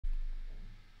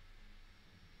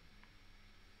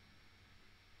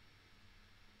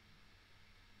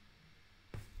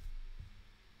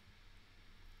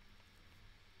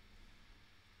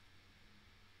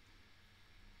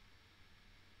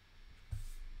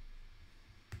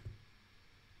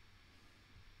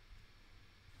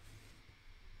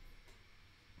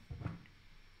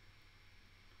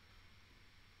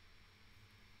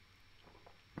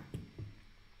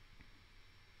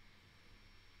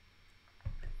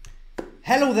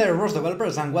Hello there, ROS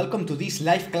developers, and welcome to this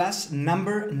live class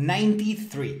number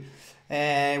 93. We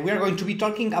are going to be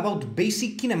talking about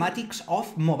basic kinematics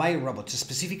of mobile robots,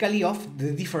 specifically of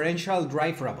the differential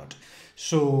drive robot.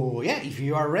 So yeah, if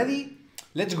you are ready,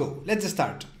 let's go. Let's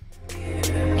start.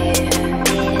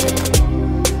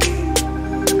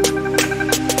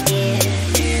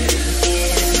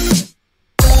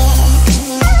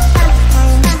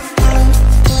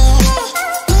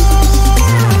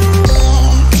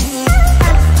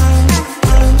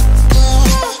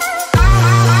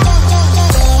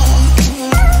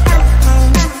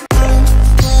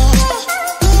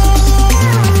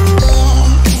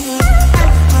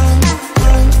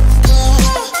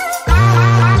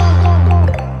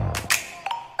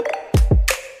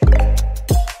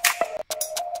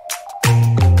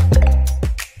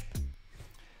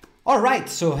 Alright,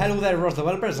 so hello there ROS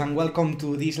developers and welcome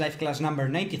to this live class number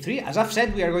 93. As I've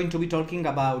said, we are going to be talking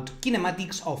about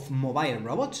kinematics of mobile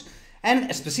robots,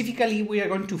 and specifically we are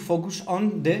going to focus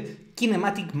on the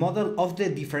kinematic model of the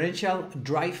differential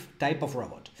drive type of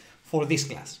robot for this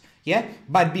class. Yeah,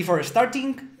 but before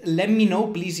starting, let me know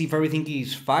please if everything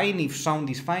is fine, if sound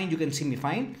is fine, you can see me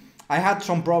fine. I had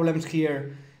some problems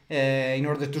here in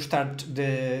order to start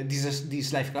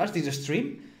this live class, this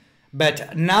stream.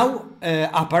 But now,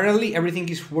 apparently everything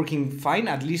is working fine,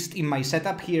 at least in my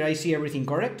setup here I see everything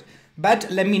correct.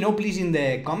 But let me know please in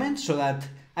the comments so that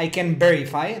I can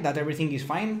verify that everything is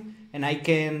fine and I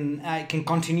can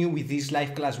continue with this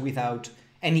live class without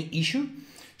any issue.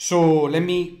 So let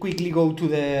me quickly go to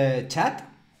the chat.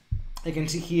 I can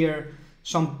see here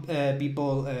some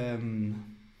people,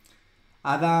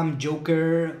 Adam,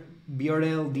 Joker,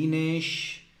 Biorel,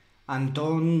 Dinesh,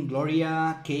 Anton,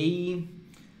 Gloria, Kay.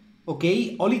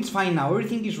 Okay, all it's fine now,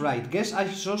 everything is right. Guess I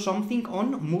saw something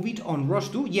on Move It on ROS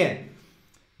 2. Yeah,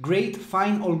 great,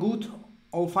 fine, all good,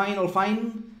 all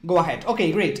fine, go ahead.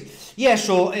 Okay, great. Yeah,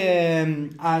 so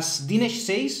as Dinesh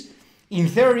says, in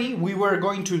theory we were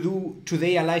going to do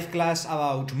today a live class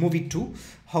about Move It 2.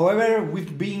 However,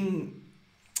 we've been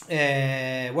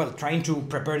trying to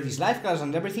prepare this live class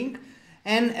and everything,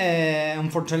 and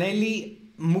unfortunately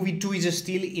Move It 2 is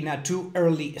still in a too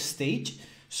early stage.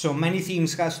 So many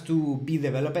things has to be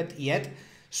developed yet.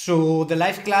 So the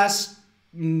live class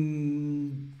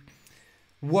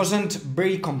wasn't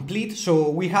very complete. So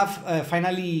we have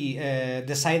finally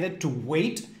decided to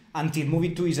wait until Move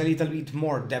It 2 is a little bit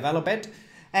more developed,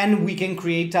 and we can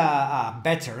create a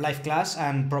better live class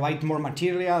and provide more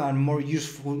material and more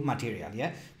useful material.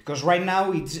 Yeah, because right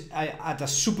now it's at a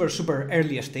super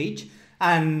early stage,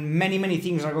 and many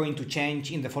things are going to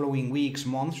change in the following weeks,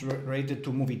 months related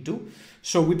to Move It 2.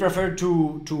 So we prefer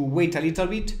to wait a little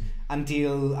bit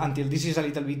until this is a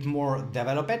little bit more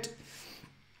developed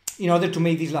in order to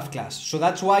make this live class. So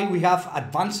that's why we have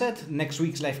advanced next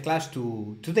week's live class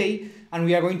to today, and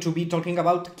we are going to be talking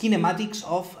about kinematics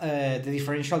of the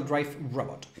differential drive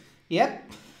robot. Yeah,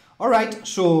 all right,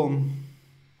 so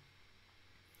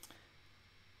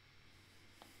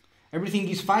everything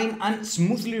is fine and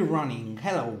smoothly running.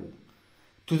 Hello.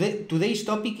 Today's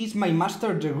topic is my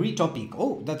master degree topic.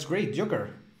 Oh, that's great,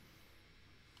 Joker.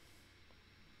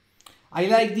 I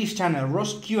like this channel.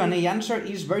 ROS Q&A answer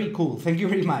is very cool. Thank you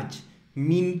very much.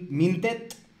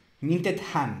 Minted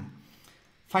Han.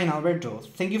 Fine, Alberto.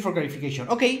 Thank you for clarification.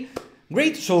 Okay,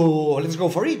 great. So let's go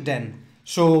for it then.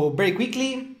 So very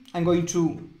quickly, I'm going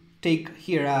to take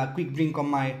here a quick drink on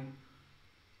my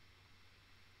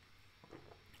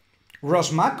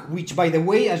ROS Mac, which by the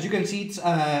way, as you can see, it's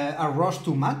a ROS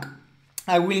 2 Mac.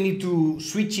 I will need to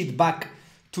switch it back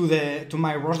to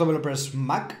my ROS developers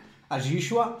Mac as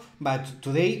usual, but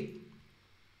today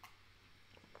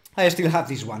I still have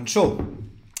this one. So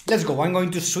let's go. I'm going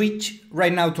to switch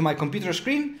right now to my computer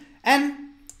screen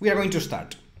and we are going to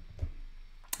start.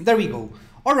 There we go.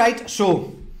 All right,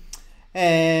 so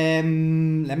let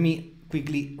me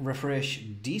quickly refresh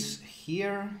this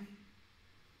here.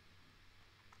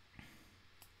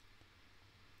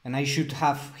 And I should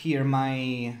have here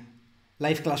my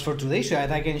live class for today so that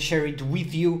I can share it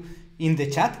with you in the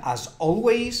chat as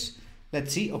always.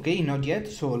 Let's see. Okay, not yet.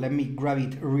 So let me grab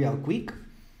it real quick.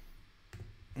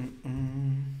 Let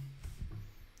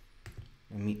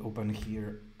me open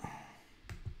here.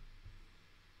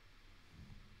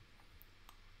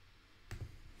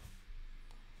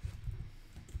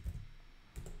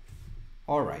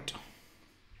 All right.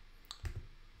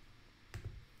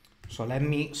 So let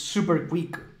me super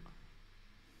quick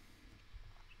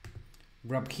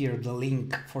grab here the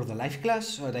link for the live class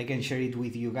so that I can share it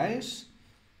with you guys.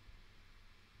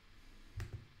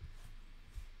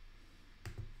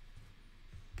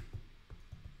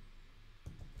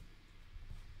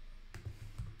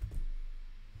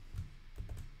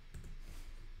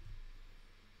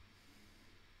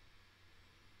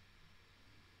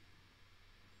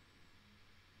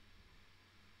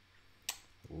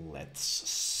 Let's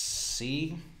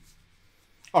see.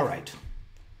 All right,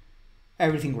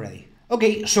 everything ready.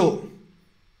 Okay, so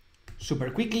super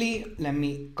quickly, let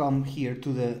me come here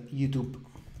to the YouTube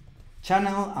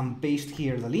channel and paste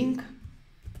here the link.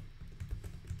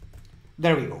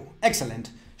 There we go. Excellent.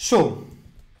 So,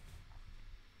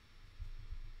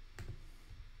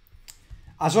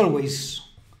 as always,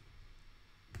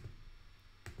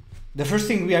 the first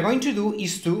thing we are going to do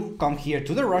is to come here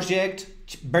to the project,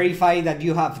 verify that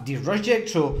you have this project.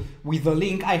 So with the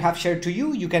link I have shared to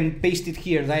you, you can paste it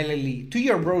here directly to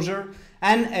your browser,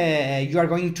 and you are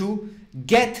going to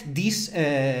get this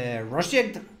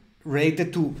project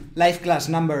related to live class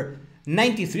number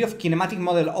 93 of kinematic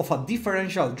model of a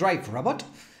differential drive robot.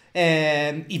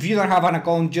 If you don't have an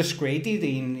account, just create it.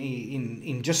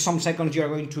 In just some seconds you are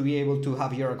going to be able to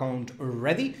have your account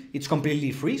ready. It's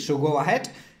completely free, so go ahead.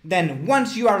 Then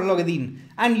once you are logged in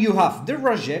and you have the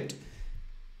project,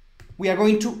 we are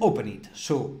going to open it.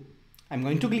 So I'm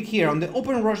going to click here on the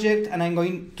open project, and I'm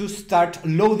going to start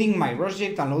loading my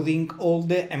project and loading all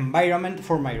the environment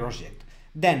for my project.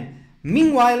 Then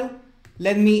meanwhile,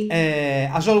 let me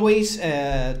as always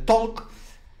talk.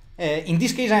 In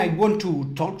this case, I want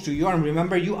to talk to you and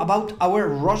remember you about our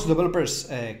ROS developers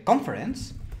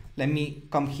conference. Let me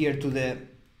come here to the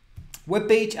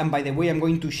webpage, and by the way, I'm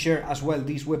going to share as well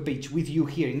this webpage with you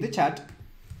here in the chat.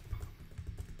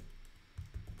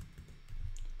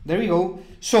 There we go.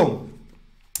 So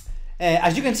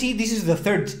as you can see, this is the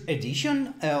third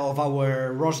edition of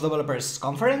our ROS developers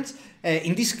conference.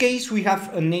 In this case, we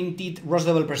have named it ROS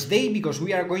Developers Day because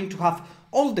we are going to have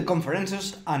all the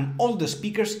conferences and all the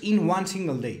speakers in one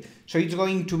single day. So it's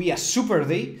going to be a super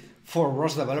day for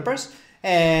ROS developers,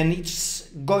 and it's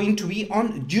going to be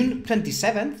on June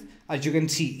 27th, as you can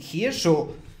see here.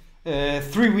 So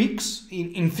 3 weeks,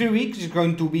 in 3 weeks is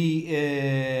going to be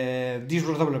this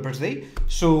ROS Developers Day.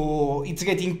 So it's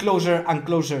getting closer and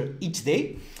closer each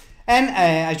day. And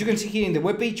as you can see here in the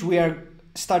webpage, we are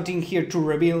starting here to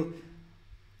reveal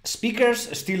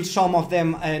speakers. Still some of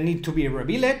them need to be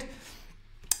revealed.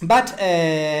 But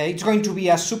it's going to be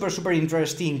a super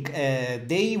interesting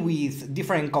day with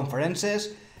different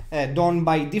conferences done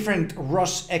by different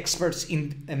ROS experts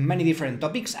in many different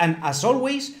topics. And as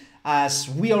always, as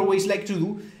we always like to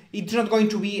do, it's not going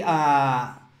to be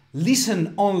a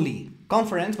listen-only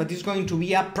conference, but it's going to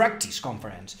be a practice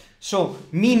conference. So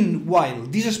meanwhile,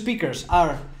 these speakers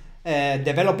are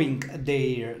developing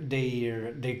their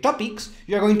topics,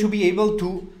 you are going to be able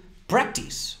to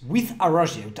practice with a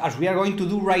project, as we are going to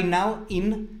do right now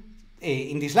in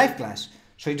this live class.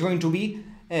 So it's going to be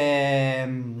a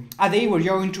day where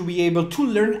you're going to be able to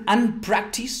learn and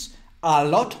practice a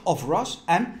lot of ROS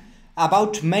and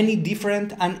about many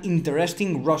different and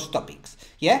interesting ROS topics.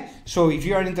 Yeah, so if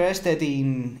you are interested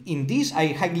in this, I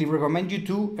highly recommend you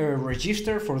to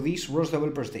register for this ROS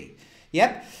Developers Day.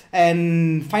 Yep,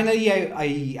 and finally,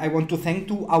 I want to thank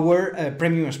to our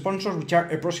premium sponsors, which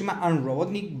are Proxima and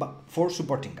Robotnik, for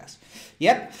supporting us.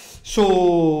 Yep, so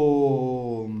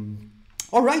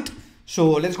all right,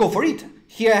 so let's go for it.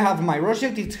 Here I have my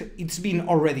project. It's been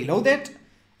already loaded.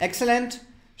 Excellent.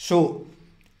 So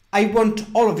I want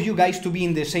all of you guys to be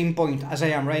in the same point as I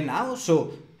am right now.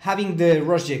 So having the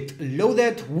project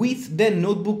loaded with the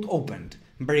notebook opened.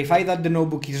 Verify that the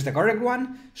notebook is the correct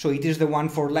one, so it is the one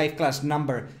for live class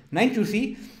number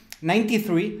 93,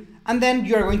 and then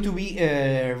you are going to be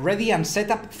ready and set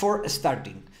up for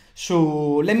starting.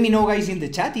 So let me know, guys, in the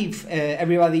chat if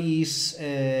everybody is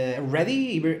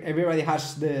ready, if everybody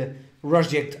has the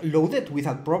project loaded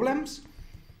without problems.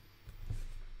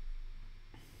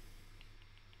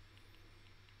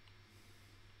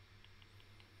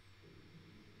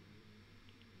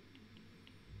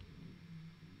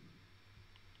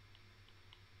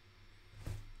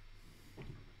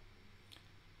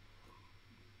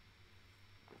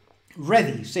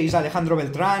 Ready, says Alejandro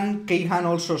Beltran. Keihan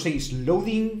also says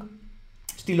loading.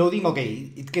 Still loading.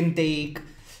 Okay, it can take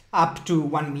up to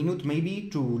 1 minute maybe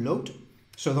to load,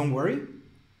 so don't worry.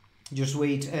 Just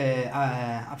wait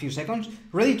a few seconds.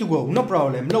 Ready to go, no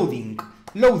problem. Loading.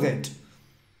 Loaded.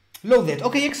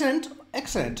 Okay,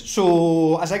 excellent.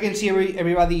 So as I can see,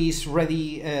 everybody is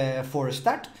ready for a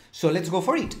start. So let's go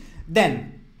for it.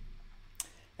 Then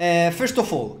first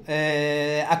of all,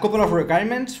 a couple of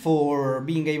requirements for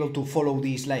being able to follow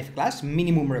this live class.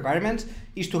 Minimum requirements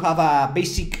is to have a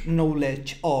basic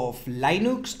knowledge of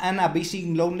Linux and a basic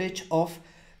knowledge of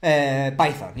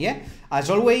Python. Yeah, as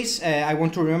always, I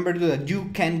want to remember that you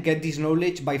can get this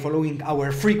knowledge by following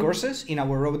our free courses in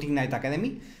our Robotic Night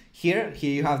Academy. Here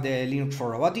you have the Linux for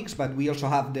Robotics, but we also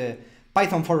have the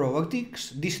Python for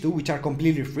Robotics, these two, which are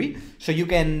completely free, so you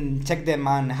can check them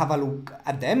and have a look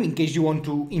at them in case you want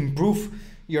to improve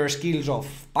your skills of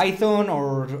Python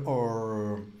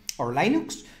or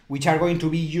Linux, which are going to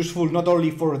be useful not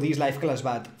only for this live class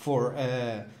but for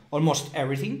almost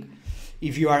everything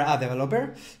if you are a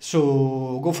developer,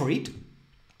 so go for it.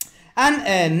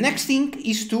 And next thing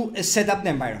is to set up the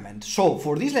environment. So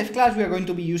for this live class we are going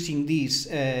to be using this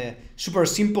super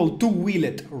simple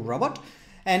two-wheeled robot,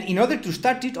 and in order to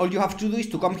start it, all you have to do is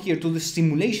to come here to the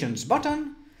simulations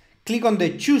button, click on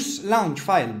the choose launch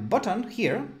file button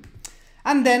here,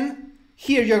 and then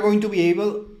here you're going to be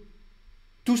able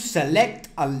to select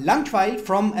a launch file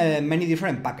from many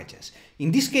different packages.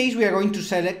 In this case we are going to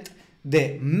select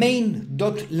the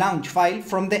main.launch file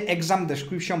from the exam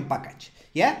description package.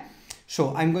 Yeah,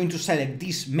 so I'm going to select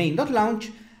this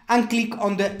main.launch and click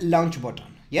on the launch button.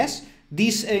 Yes,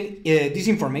 this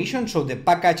information, so the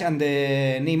package and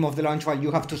the name of the launch file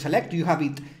you have to select, you have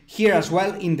it here as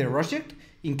well in the project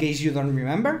in case you don't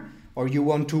remember or you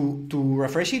want to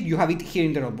refresh it, you have it here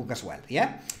in the notebook as well.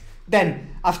 Yeah,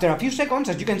 then after a few seconds,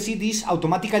 as you can see, this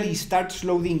automatically starts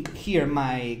loading here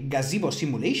my gazebo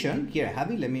simulation. Here I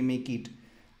have it, let me make it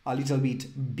a little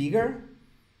bit bigger.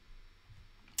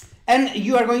 And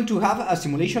you are going to have a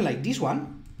simulation like this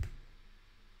one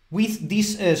with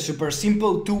this super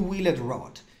simple two-wheeled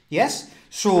robot. Yes,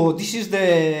 so this is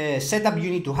the setup you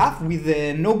need to have, with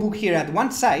the notebook here at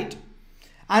one side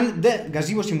and the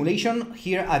gazebo simulation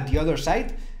here at the other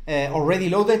side, already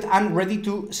loaded and ready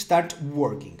to start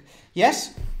working.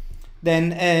 Yes,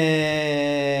 then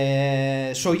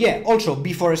so yeah, also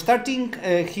before starting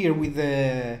here with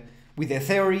the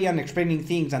theory and explaining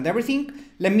things and everything,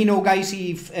 let me know guys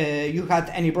if you had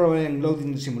any problem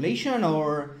loading the simulation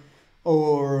or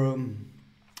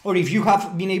if you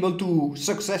have been able to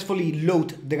successfully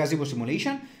load the gazebo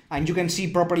simulation and you can see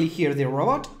properly here the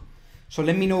robot. So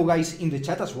let me know guys in the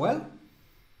chat as well.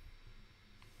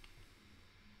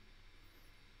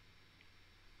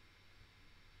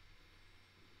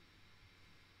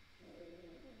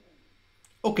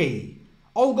 Okay,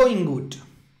 all going good,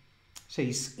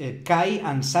 says Kai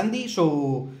and Sandy.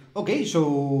 So okay,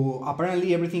 so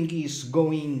apparently everything is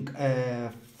going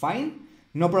fine.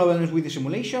 No problems with the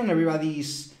simulation, everybody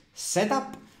is set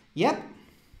up. Yep.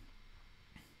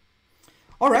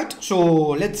 Alright,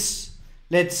 so let's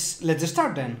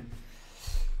start then.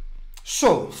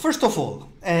 So first of all,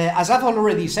 as I've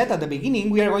already said at the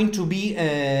beginning, we are going to be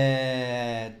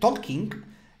talking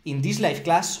in this live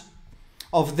class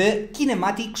of the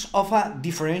kinematics of a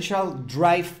differential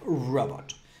drive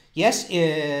robot. Yes,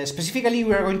 specifically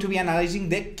we are going to be analyzing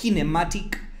the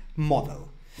kinematic model.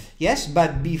 Yes,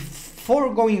 but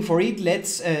before going for it,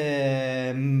 let's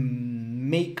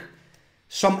make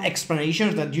some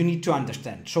explanations that you need to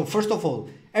understand. So first of all,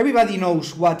 everybody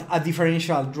knows what a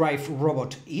differential drive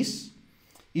robot is.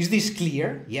 Is this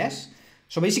clear? Yes.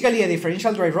 So basically a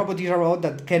differential drive robot is a robot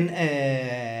that can,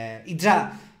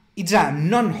 it's a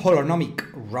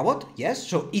non-holonomic robot, yes,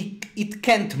 so it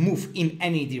can't move in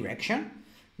any direction.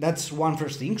 That's one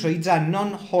first thing. So it's a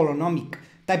non-holonomic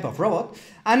type of robot,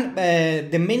 and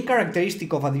the main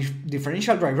characteristic of a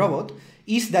differential drive robot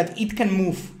is that it can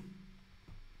move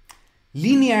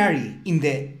linearly in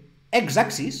the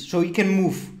x-axis, so it can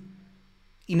move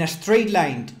in a straight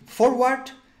line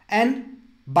forward and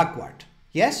backward.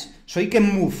 Yes, so it can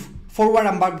move forward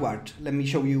and backward. Let me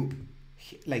show you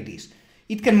like this.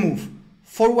 It can move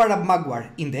forward and backward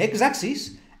in the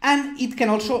x-axis, and it can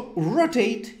also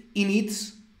rotate in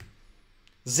its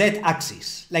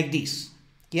z-axis, like this.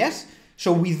 Yes?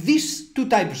 So with these two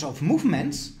types of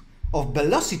movements, of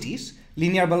velocities,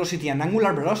 linear velocity and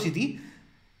angular velocity,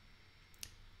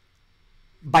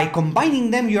 by combining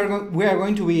them, we are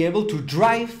going to be able to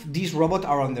drive this robot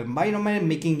around the environment,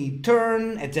 making it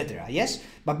turn, etc. Yes?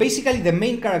 But basically the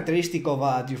main characteristic of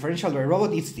a differential drive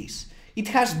robot is this. It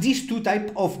has these two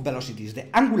types of velocities.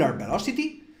 The angular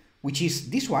velocity, which is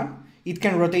this one, it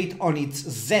can rotate on its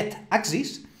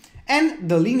z-axis, and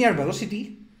the linear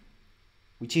velocity,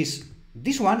 which is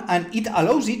this one, and it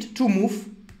allows it to move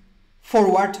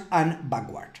forward and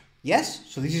backward. Yes?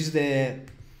 So this is the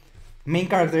main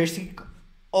characteristic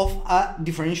of a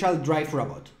differential drive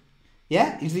robot.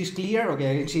 Yeah? Is this clear?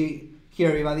 Okay, I can see here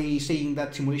everybody is saying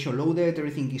that simulation loaded,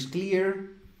 everything is clear.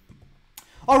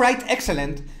 Alright,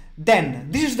 excellent. Then,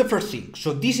 this is the first thing.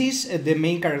 So this is the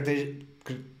main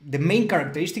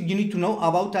characteristic you need to know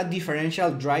about a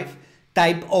differential drive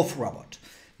type of robot.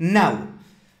 Now,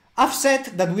 I've said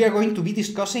that we are going to be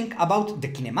discussing about the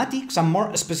kinematics, and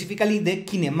more specifically the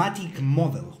kinematic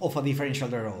model of a differential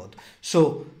drive robot.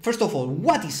 So, first of all,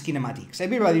 what is kinematics?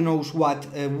 Everybody knows what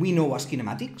we know as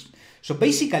kinematics. So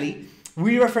basically,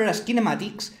 we refer as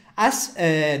kinematics as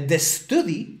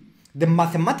the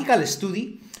mathematical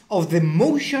study of the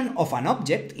motion of an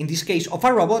object, in this case of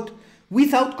a robot,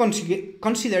 without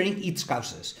considering its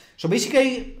causes. So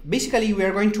basically we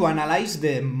are going to analyze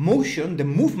the motion, the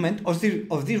movement of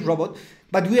this robot,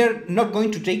 but we are not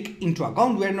going to take into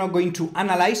account, we are not going to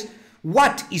analyze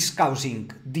what is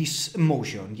causing this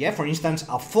motion, yeah? For instance,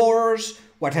 a force,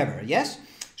 whatever, yes?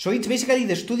 So it's basically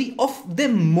the study of the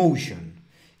motion,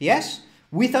 yes?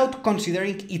 Without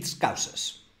considering its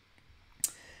causes.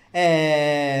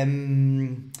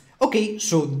 Okay,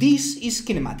 so this is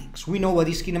kinematics. We know what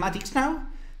is kinematics now,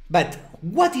 but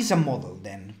what is a model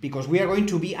then? Because we are going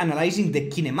to be analyzing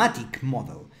the kinematic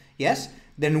model, yes?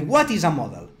 Then what is a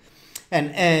model?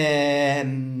 And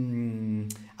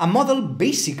a model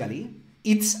basically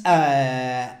it's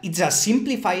a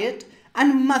simplified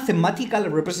and mathematical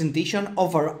representation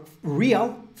of a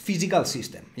real physical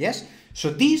system, yes?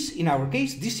 So this, in our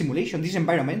case, this simulation, this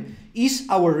environment is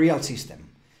our real system.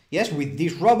 Yes, with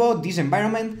this robot, this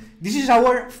environment, this is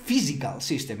our physical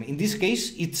system. In this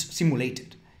case, it's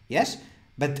simulated, yes?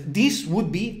 But this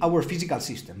would be our physical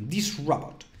system, this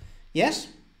robot, yes?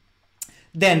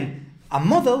 Then a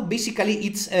model, basically,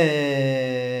 it's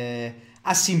a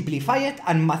simplified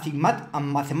and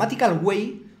mathematical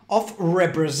way of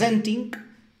representing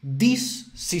this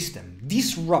system,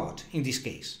 this robot, in this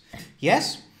case,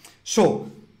 yes?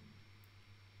 So,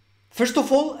 first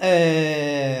of all,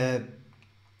 a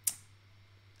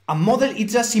model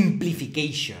is a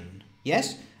simplification,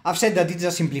 yes? I've said that it's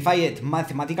a simplified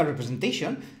mathematical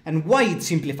representation, and why it's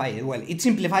simplified? Well, it's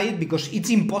simplified because it's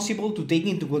impossible to take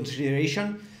into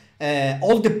consideration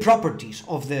all the properties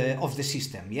of the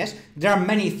system, yes? There are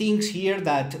many things here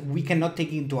that we cannot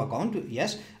take into account,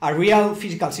 yes? A real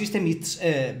physical system is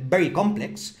very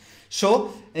complex,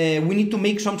 so we need to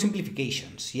make some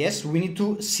simplifications, yes? We need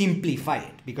to simplify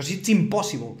it, because it's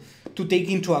impossible to take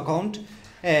into account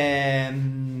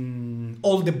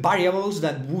all the variables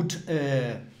that would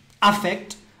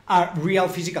affect a real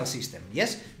physical system,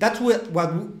 yes? That's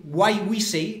why we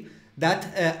say that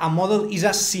a model is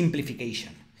a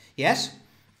simplification, yes?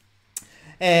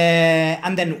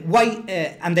 And then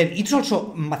it's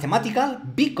also mathematical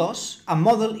because a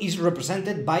model is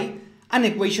represented by an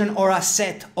equation or a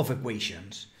set of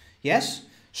equations, yes?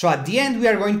 So at the end we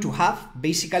are going to have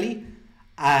basically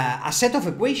a set of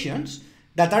equations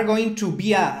that are going to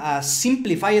be a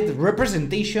simplified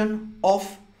representation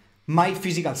of my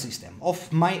physical system,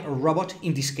 of my robot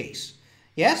in this case.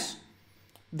 Yes?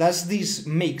 Does this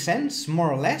make sense,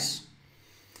 more or less?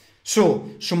 So,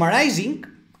 summarizing,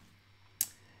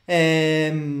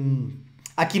 a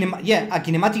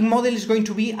kinematic model is going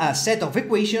to be a set of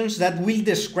equations that will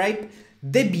describe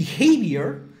the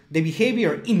behavior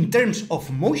in terms of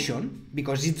motion,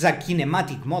 because it's a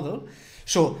kinematic model.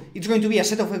 So it's going to be a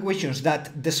set of equations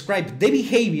that describe the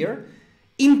behavior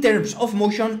in terms of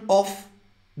motion of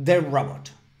the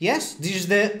robot. Yes, this is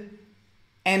the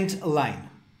end line,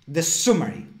 the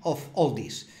summary of all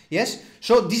this. Yes,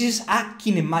 so this is a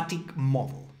kinematic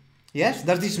model. Yes,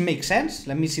 does this make sense?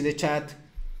 Let me see the chat.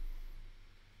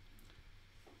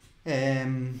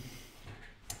 I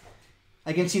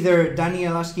can see there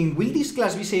Daniel asking, will this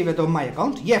class be saved on my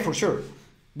account? Yeah, for sure.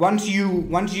 Once you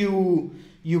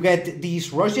get this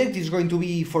project, it's going to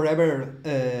be forever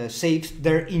saved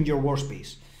there in your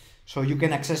workspace. So you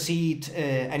can access it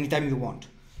anytime you want.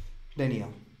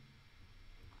 Daniel.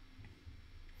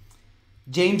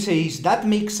 James says, that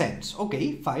makes sense.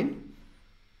 Okay, fine.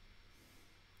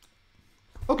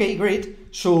 Okay, great.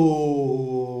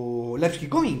 So let's keep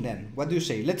going then. What do you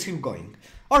say? Let's keep going.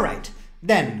 All right,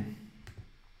 then.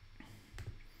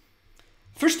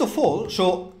 First of all,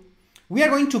 so we are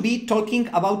going to be talking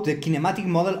about the kinematic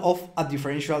model of a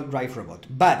differential drive robot.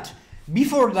 But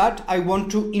before that, I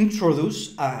want to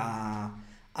introduce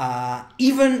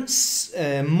even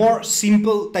more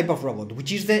simple type of robot,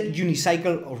 which is the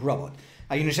unicycle robot.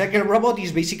 A unicycle robot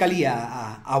is basically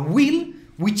a wheel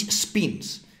which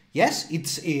spins. Yes,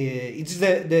 it's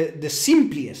the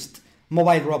simplest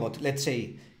mobile robot, let's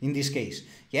say, in this case.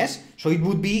 Yes, so it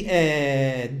would be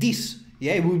this.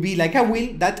 Yeah, it would be like a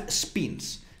wheel that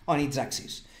spins on its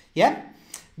axis. Yeah.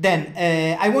 Then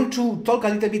I want to talk a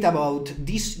little bit about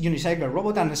this unicycle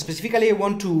robot, and specifically I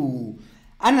want to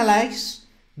analyze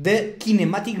the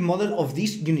kinematic model of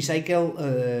this unicycle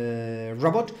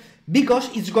robot, because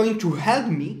it's going to help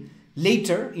me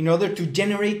later in order to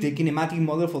generate the kinematic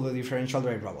model for the differential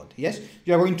drive robot. Yes,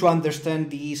 you are going to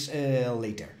understand this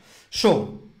later.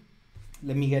 So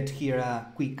let me get here a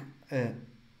quick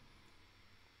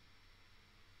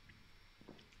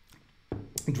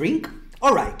drink.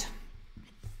 All right.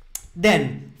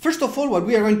 Then, first of all, what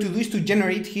we are going to do is to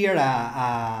generate here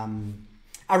a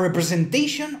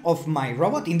representation of my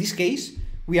robot. In this case,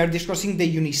 we are discussing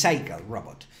the unicycle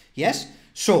robot. Yes?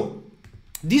 So,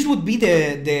 this would be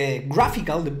the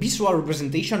graphical, the visual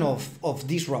representation of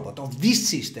this robot, of this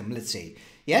system, let's say.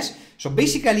 Yes? So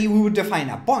basically, we would define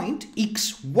a point,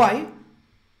 x, y,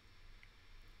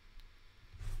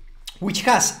 which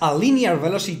has a linear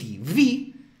velocity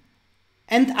v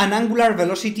and an angular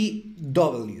velocity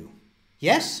w.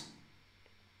 Yes?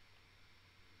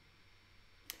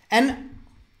 And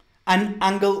an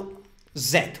angle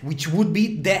z, which would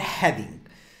be the heading.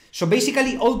 So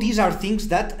basically, all these are things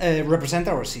that represent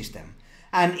our system.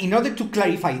 And in order to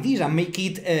clarify this and make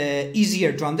it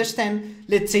easier to understand,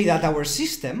 let's say that our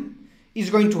system is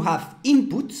going to have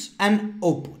inputs and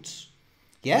outputs.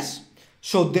 Yes?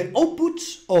 So the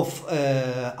outputs of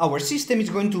our system is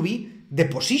going to be the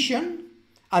position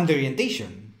and the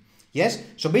orientation. Yes?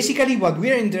 So basically what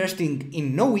we are interested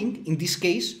in knowing, in this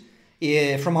case,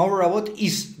 from our robot,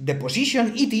 is the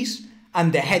position it is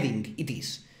and the heading it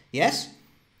is. Yes?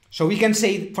 So we can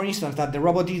say, for instance, that the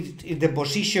robot is the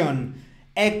position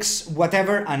x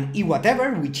whatever and y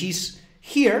whatever, which is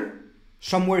here,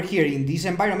 somewhere here in this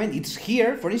environment. It's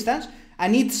here, for instance,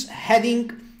 and it's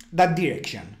heading that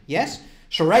direction. Yes?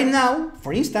 So right now,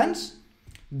 for instance,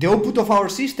 the output of our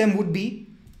system would be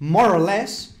more or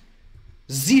less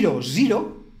 0,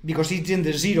 0, because it's in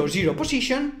the 0, 0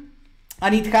 position,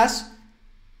 and it has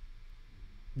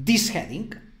this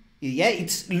heading. Yeah,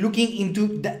 it's looking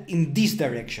into in this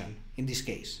direction, in this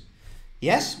case.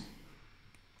 Yes?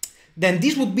 Then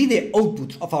this would be the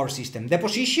output of our system, the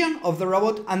position of the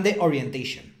robot and the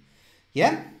orientation.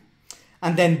 Yeah?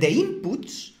 And then the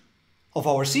inputs of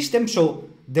our system, so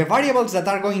the variables that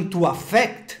are going to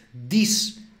affect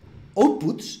these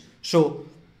outputs, so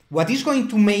what is going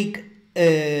to make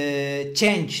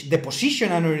change the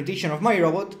position and orientation of my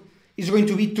robot is going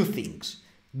to be two things: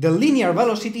 the linear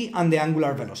velocity and the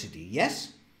angular velocity.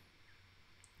 Yes?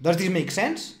 Does this make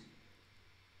sense?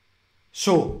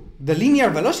 So the linear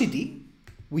velocity,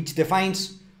 which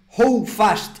defines how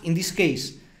fast, in this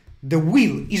case, the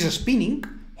wheel is spinning,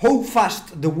 how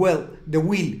fast the wheel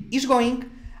is going,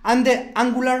 and the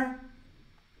angular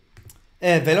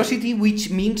velocity, which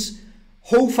means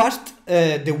how fast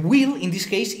the wheel, in this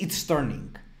case, it's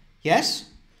turning. Yes?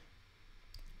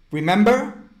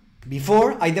 Remember,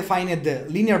 before I defined the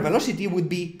linear velocity would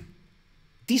be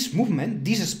this movement,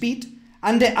 this speed,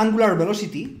 and the angular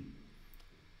velocity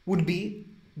would be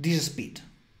this speed.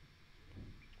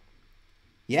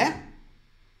 Yeah?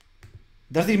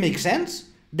 Does this make sense?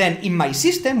 Then in my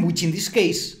system, which in this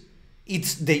case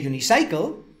it's the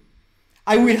unicycle,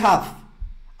 I will have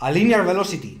a linear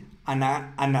velocity and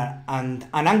an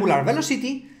angular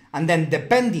velocity, and then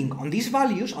depending on these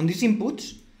values, on these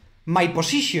inputs, my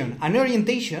position and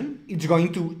orientation is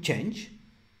going to change.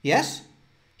 Yes?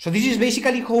 So this is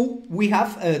basically how we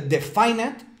have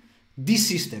defined this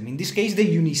system, in this case the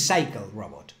unicycle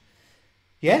robot.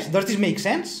 Yes? Does this make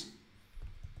sense,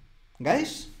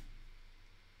 guys?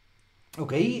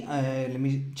 Okay, let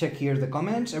me check here the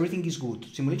comments. Everything is good.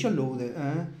 Simulation loaded.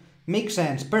 Makes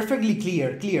sense. Perfectly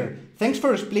clear. Thanks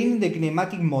for explaining the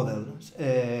kinematic model.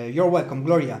 You're welcome,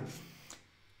 Gloria.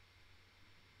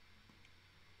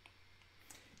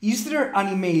 Is there an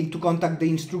email to contact the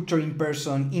instructor in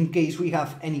person in case we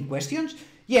have any questions?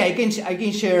 Yeah, I can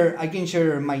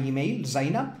share my email,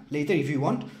 Zainab, later if you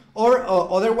want. Or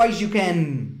otherwise you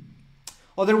can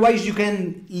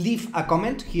leave a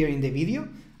comment here in the video,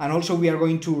 and also we are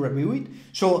going to review it.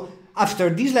 So after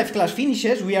this live class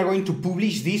finishes, we are going to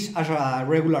publish this as a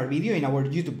regular video in our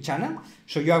YouTube channel.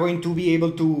 So you are going to be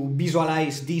able to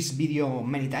visualize this video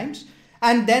many times.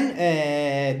 And then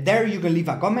there you can leave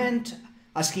a comment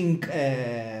asking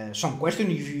some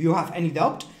question if you have any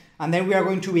doubt. And then we are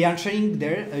going to be answering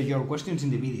there your questions in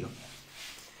the video.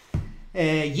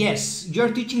 Yes,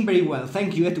 you're teaching very well.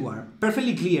 Thank you, Edward.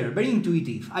 Perfectly clear, very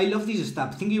intuitive. I love this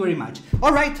stuff. Thank you very much.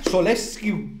 All right, so let's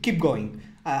keep going.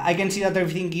 I can see that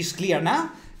everything is clear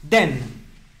now. Then,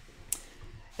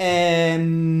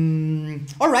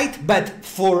 all right, but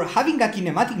for having a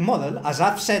kinematic model, as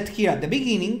I've said here at the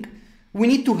beginning, we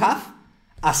need to have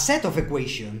a set of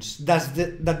equations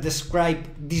that describe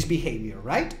this behavior,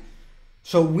 right?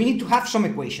 So we need to have some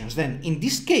equations. Then, in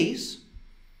this case,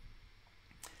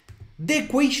 the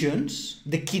equations,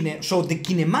 so the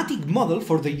kinematic model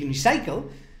for the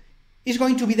unicycle is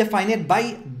going to be defined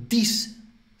by this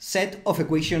set of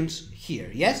equations here.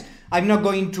 Yes, I'm not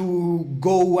going to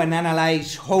go and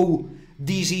analyze how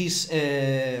this is,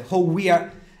 how we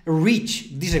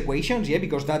reach these equations, yeah,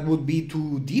 because that would be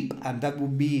too deep and that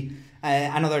would be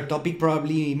another topic,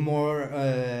 probably more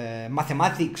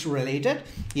mathematics related,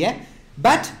 yeah?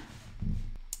 But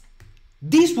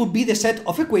this would be the set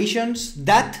of equations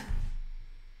that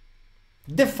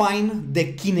define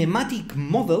the kinematic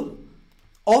model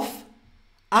of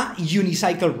a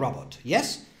unicycle robot,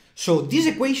 yes? So these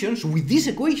equations, with these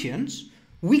equations,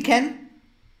 we can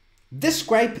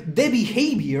describe the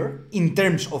behavior in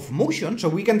terms of motion, so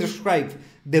we can describe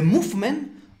the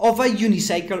movement of a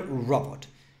unicycle robot,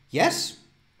 yes?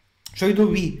 So it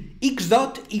will be x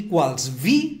dot equals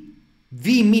v,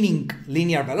 v meaning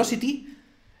linear velocity,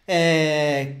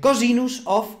 cosinus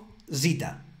of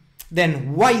zeta.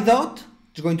 Then y dot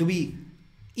is going to be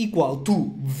equal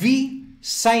to v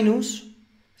sinus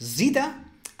zeta,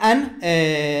 and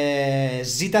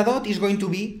zeta dot is going to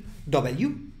be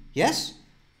w, yes?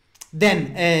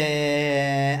 Then,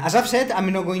 as I've said,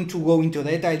 I'm not going to go into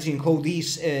details in how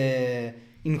this,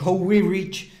 in how we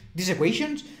reach these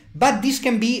equations, but this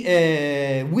can be,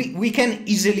 we can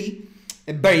easily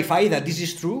verify that this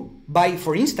is true by,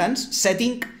 for instance,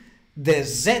 setting the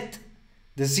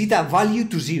zeta value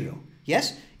to 0.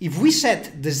 Yes, if we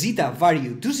set the zeta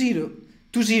value to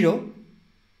zero,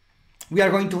 we are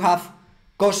going to have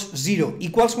cos 0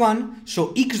 equals 1,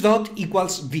 so x dot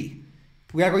equals v.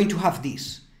 We are going to have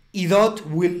this. E dot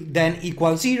will then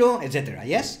equal 0, etc.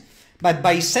 Yes? But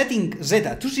by setting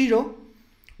zeta to 0,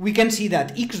 we can see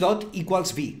that x dot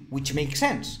equals v, which makes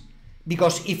sense.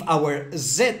 Because if our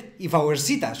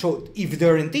zeta, so if the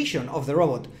orientation of the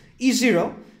robot is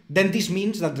 0, then this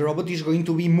means that the robot is going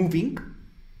to be moving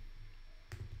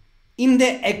in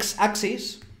the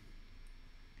x-axis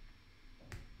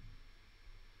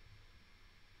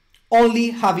only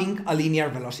having a linear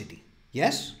velocity.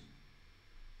 Yes?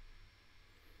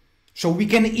 So we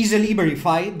can easily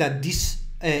verify that these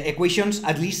equations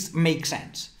at least make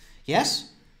sense, yes?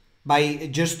 By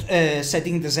just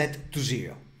setting the z to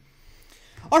 0.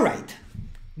 Alright,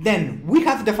 then we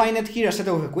have defined here a set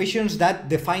of equations that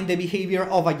define the behavior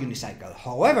of a unicycle.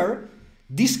 However,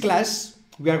 this class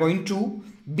we are going to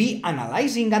be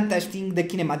analyzing and testing the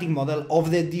kinematic model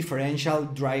of the differential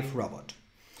drive robot.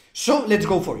 So let's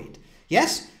go for it,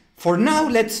 yes? For now,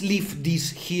 let's leave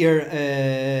this here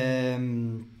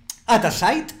at a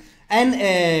side, and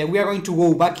we are going to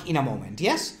go back in a moment,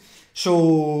 yes?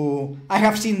 So I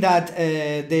have seen that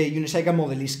the unicycle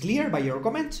model is clear by your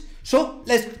comments, so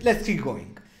let's keep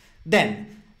going.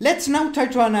 Then let's now try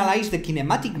to analyze the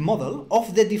kinematic model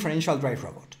of the differential drive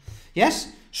robot.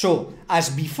 Yes, so as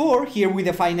before, here we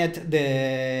defined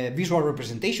the visual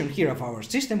representation here of our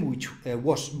system, which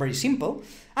was very simple,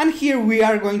 and here we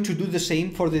are going to do the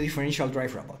same for the differential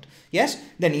drive robot. Yes,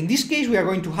 then in this case we are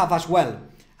going to have as well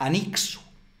an x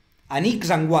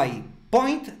and y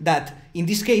point that in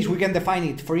this case we can define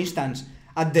it, for instance,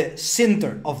 at the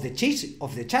center of the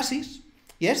chassis.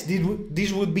 Yes,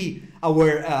 this would be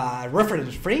our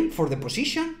reference frame for the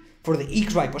position, for the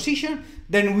xy position.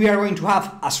 Then we are going to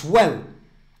have as well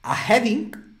a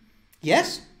heading,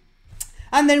 yes,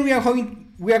 and then we are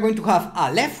going to have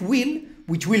a left wheel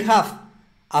which will have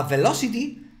a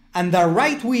velocity, and the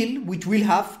right wheel which will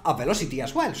have a velocity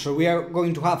as well. So we are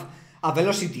going to have a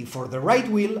velocity for the right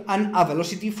wheel and a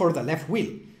velocity for the left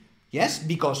wheel. Yes,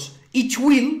 because each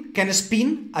wheel can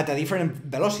spin at a different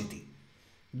velocity.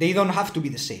 They don't have to be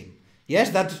the same.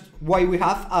 Yes, that's why we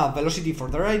have a velocity for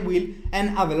the right wheel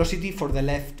and a velocity for the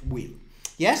left wheel.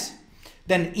 Yes?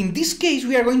 Then in this case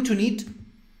we are going to need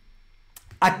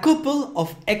a couple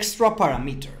of extra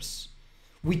parameters,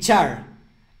 which are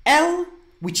L,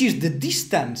 which is the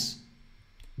distance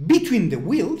between the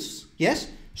wheels,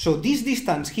 yes? So this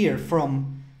distance here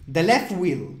from the left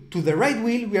wheel to the right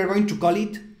wheel, we are going to call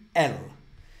it L.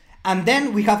 And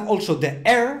then we have also the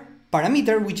R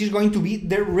parameter, which is going to be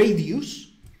the radius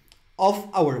of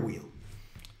our wheel.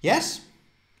 Yes?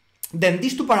 Then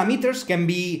these two parameters can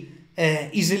be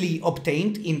easily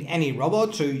obtained in any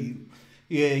robot, so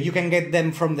you can get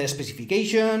them from the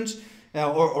specifications,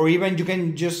 or even you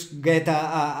can just get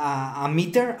a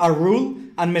meter, a rule,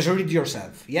 and measure it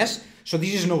yourself. Yes? So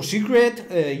this is no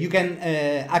secret. You can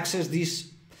access this,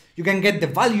 you can get the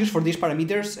values for these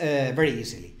parameters very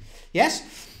easily. Yes?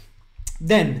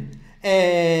 Then,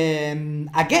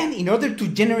 again, in order to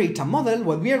generate a model,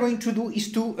 what we are going to do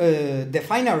is to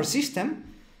define our system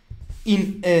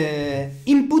in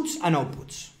inputs and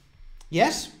outputs.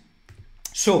 Yes?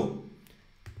 So,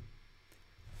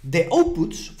 the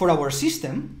outputs for our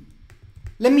system,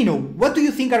 let me know, what do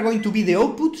you think are going to be the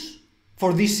outputs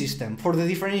for this system, for the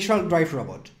differential drive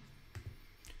robot?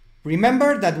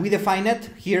 Remember that we defined it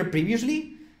here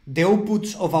previously, the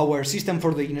outputs of our system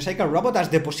for the unicycle robot as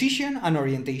the position and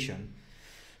orientation.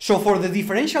 So for the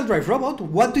differential drive robot,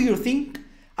 what do you think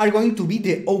are going to be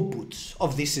the outputs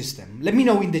of this system? Let me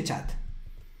know in the chat.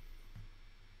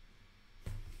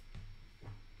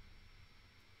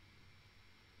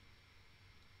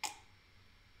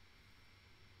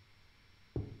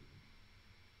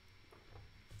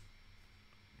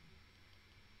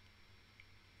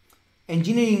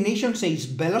 Engineering Nation says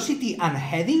velocity and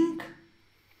heading.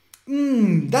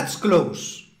 That's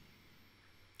close.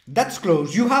 That's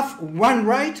close. You have one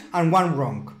right and one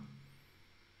wrong.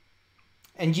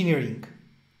 Engineering.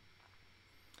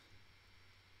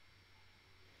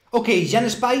 Okay, Jan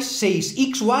Spice says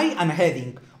XY and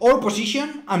heading, or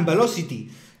position and velocity.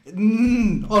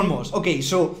 Almost. Okay,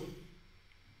 so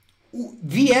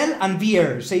VL and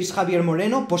VR, says Javier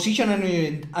Moreno, position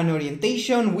and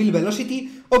orientation, wheel velocity.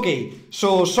 Okay,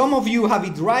 so some of you have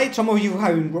it right, some of you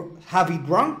have it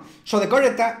wrong. So the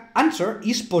correct answer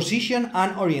is position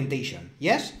and orientation,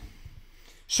 yes?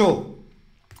 So,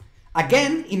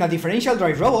 again, in a differential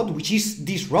drive robot, which is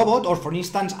this robot, or for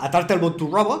instance, a Turtlebot 2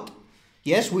 robot,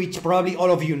 yes, which probably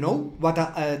all of you know what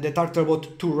the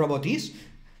Turtlebot 2 robot is,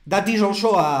 that is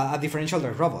also a differential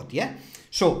drive robot, yeah?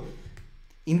 So,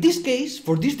 in this case,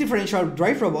 for this differential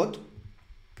drive robot,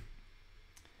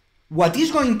 what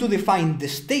is going to define the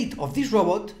state of this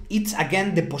robot, it's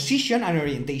again the position and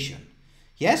orientation.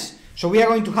 Yes? So we are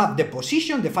going to have the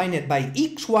position defined by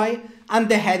XY and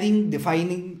the heading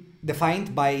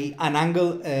defined by an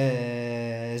angle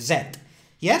Z.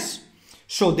 Yes?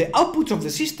 So the outputs of the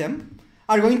system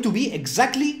are going to be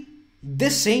exactly the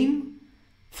same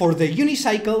for the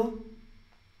unicycle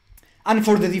and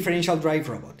for the differential drive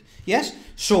robot. Yes?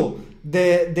 So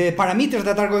the parameters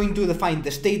that are going to define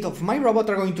the state of my robot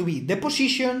are going to be the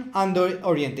position and the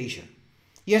orientation.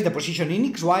 Yes, the position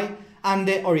in XY and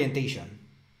the orientation.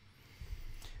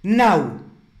 Now,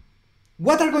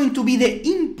 what are going to be the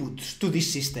inputs to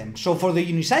this system? So for the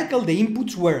unicycle, the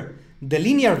inputs were the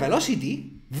linear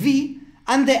velocity, V,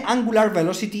 and the angular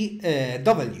velocity,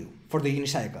 W, for the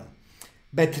unicycle.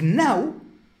 But now,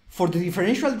 for the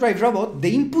differential drive robot,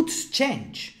 the inputs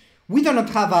change. We do not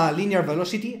have a linear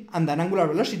velocity and an angular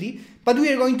velocity, but we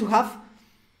are going to have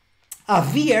a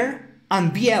VR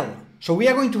and VL. So we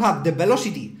are going to have the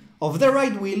velocity of the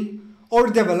right wheel or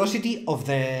the velocity of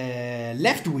the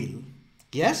left wheel.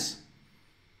 Yes?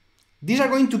 These are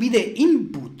going to be the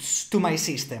inputs to my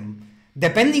system.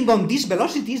 Depending on these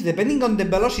velocities, depending on the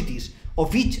velocities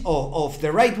of each of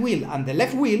the right wheel and the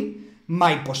left wheel,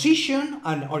 my position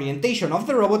and orientation of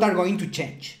the robot are going to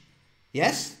change.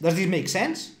 Yes? Does this make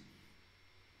sense?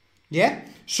 Yeah?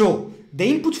 So, the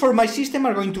inputs for my system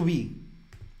are going to be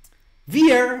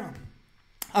VR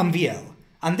and VL.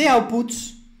 And the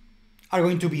outputs are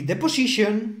going to be the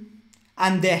position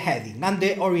and the heading and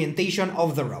the orientation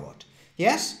of the robot.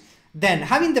 Yes? Then,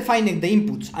 having defined the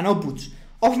inputs and outputs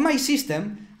of my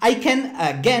system, I can,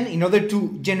 again, in order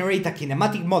to generate a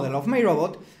kinematic model of my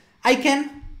robot, I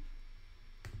can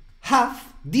have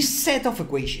this set of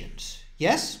equations.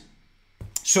 Yes?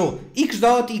 So, x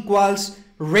dot equals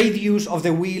radius of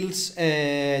the wheels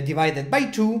divided by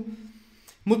 2,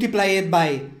 multiplied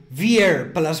by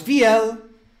VR plus VL,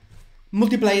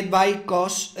 multiplied by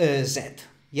cos Z.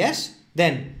 Yes?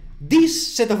 Then,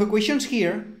 this set of equations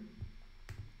here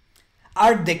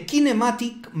are the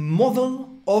kinematic model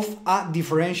of a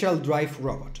differential drive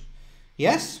robot.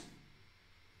 Yes?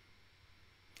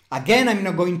 Again, I'm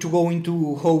not going to go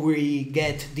into how we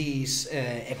get these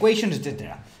equations,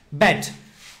 etc. But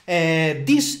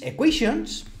these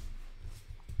equations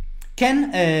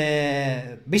can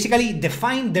basically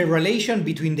define the relation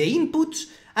between the inputs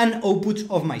and outputs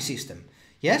of my system.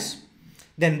 Yes?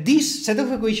 Then this set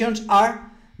of equations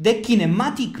are the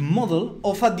kinematic model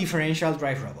of a differential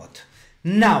drive robot.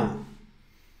 Now,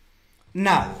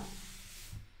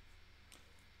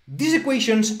 these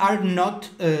equations are not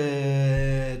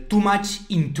too much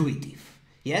intuitive.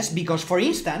 Yes? Because for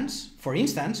instance,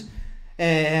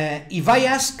 if I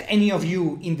ask any of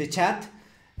you in the chat,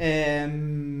 right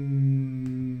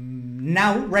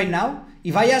now,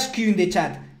 if I ask you in the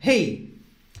chat, hey,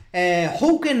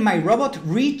 how can my robot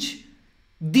reach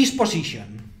this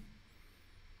position?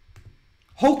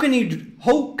 How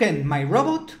can my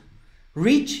robot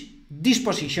reach this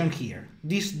position here?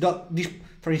 This,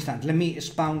 for instance, let me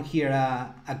spawn here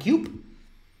a cube.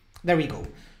 There we go.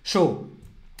 So,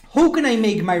 how can I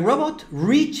make my robot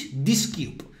reach this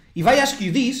cube? If I ask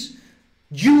you this,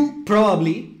 you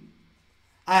probably,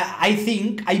 I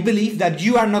believe that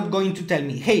you are not going to tell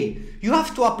me, hey, you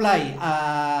have to apply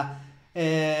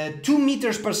 2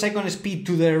 meters per second speed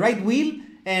to the right wheel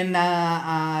and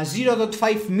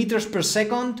 0.5 meters per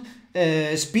second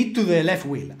speed to the left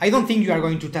wheel. I don't think you are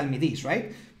going to tell me this,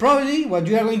 right? Probably what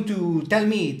you are going to tell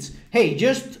me is, hey,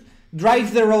 just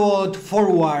drive the robot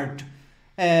forward,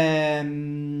 I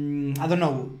don't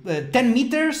know, 10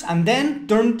 meters and then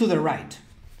turn to the right.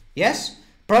 Yes?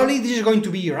 Probably this is going to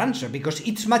be your answer because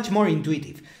it's much more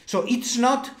intuitive. So it's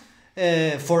not,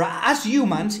 for us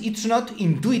humans, it's not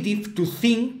intuitive to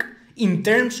think in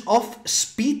terms of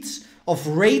speeds, of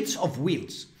rates of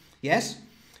wheels. Yes?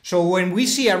 So when we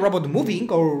see a robot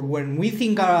moving, or when we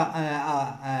think about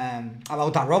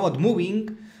a robot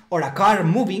moving or a car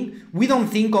moving, we don't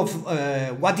think of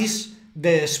what is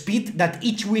the speed that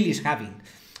each wheel is having.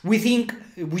 We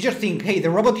just think, hey, the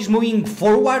robot is moving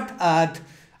forward at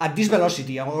this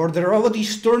velocity, or the robot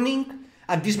is turning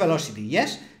at this velocity.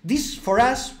 Yes, this for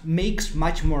us makes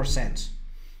much more sense,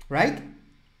 right?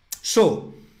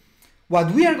 So what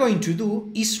we are going to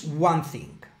do is one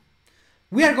thing.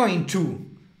 We are going to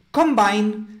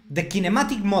combine the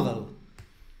kinematic model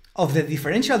of the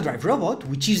differential drive robot,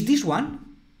 which is this one,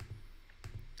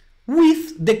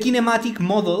 with the kinematic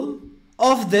model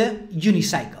of the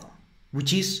unicycle,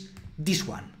 which is this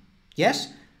one.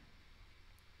 Yes?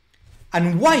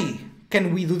 And why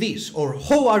can we do this? Or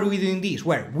how are we doing this?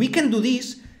 Well, we can do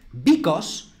this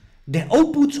because the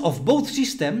outputs of both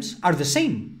systems are the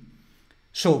same.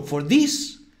 So for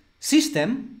this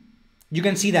system, you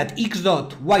can see that x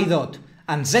dot, y dot,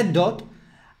 and z dot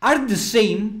are the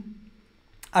same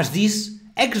as this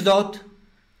x dot,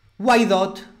 y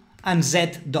dot, and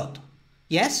z dot.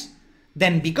 Yes?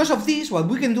 Then because of this, what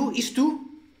we can do is to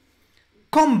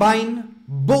combine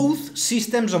both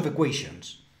systems of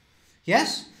equations.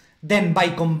 Yes? Then by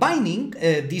combining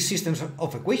these systems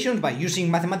of equations, by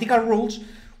using mathematical rules,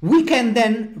 we can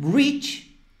then reach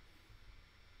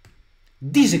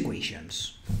these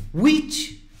equations,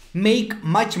 which make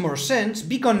much more sense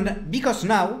because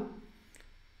now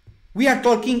we are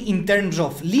talking in terms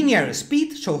of linear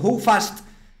speed, so how fast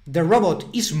the robot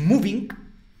is moving,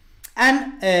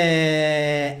 and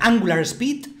angular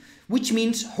speed, which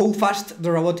means how fast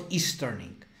the robot is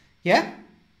turning. Yeah?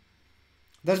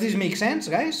 Does this make sense,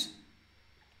 guys?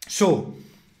 So,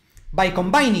 by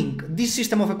combining this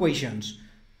system of equations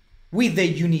with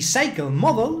the unicycle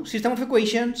model system of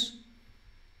equations,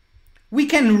 we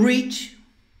can reach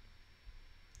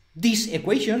these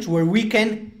equations where we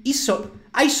can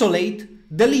isolate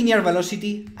the linear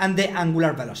velocity and the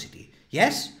angular velocity.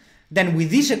 Yes? Then with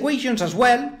these equations as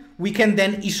well, we can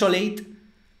then isolate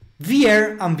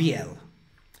VR and VL.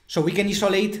 So we can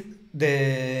isolate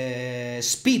the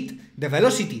speed, the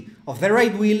velocity of the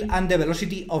right wheel and the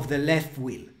velocity of the left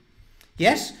wheel.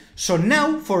 Yes? So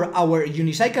now for our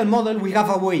unicycle model, we have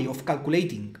a way of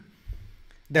calculating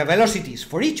the velocities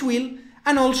for each wheel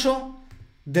and also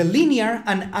the linear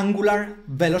and angular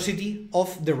velocity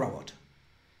of the robot.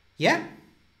 Yeah?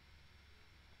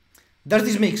 Does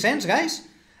this make sense, guys?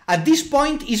 At this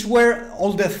point is where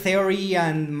all the theory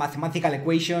and mathematical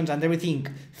equations and everything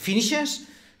finishes.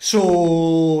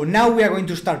 So now we are going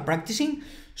to start practicing.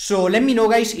 So let me know,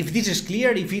 guys, if this is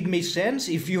clear, if it makes sense,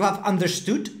 if you have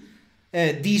understood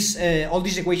all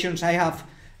these equations I have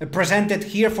presented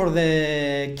here for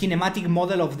the kinematic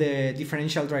model of the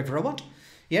differential drive robot.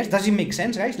 Yes, does it make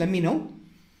sense, guys? Let me know.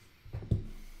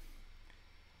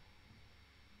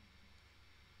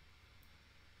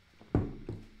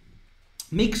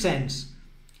 Makes sense.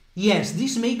 Yes,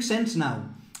 this makes sense now.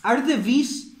 Are the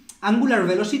V's angular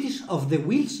velocities of the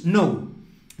wheels? No.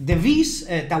 The V's,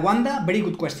 Tawanda, very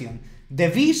good question. The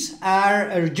V's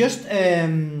are just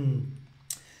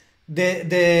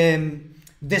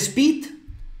the speed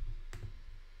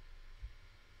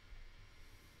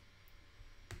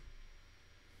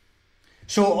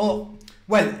so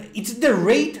well, it's the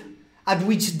rate at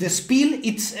which the spool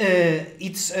it's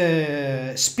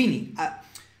spinning,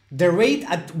 the rate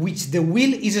at which the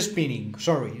wheel is spinning.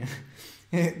 Sorry.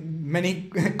 Many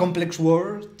complex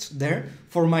words there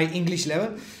for my English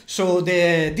level. So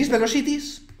these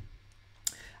velocities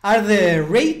are the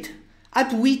rate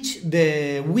at which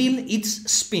the wheel is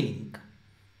spinning.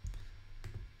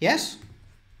 Yes?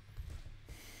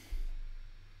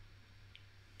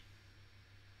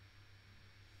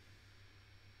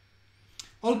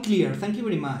 All clear, thank you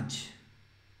very much.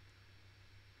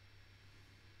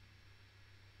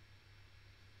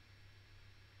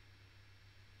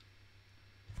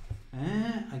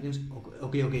 I can,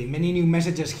 okay, many new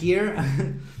messages here.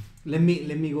 let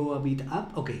me go a bit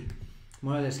up. Okay,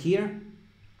 more or less here.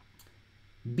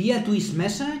 Via twist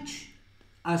message,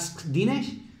 asks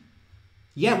Dinesh.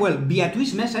 Yeah, well, via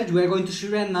twist message, we are going to see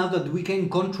right now that we can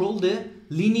control the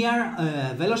linear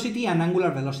velocity and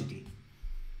angular velocity.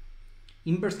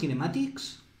 Inverse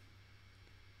kinematics.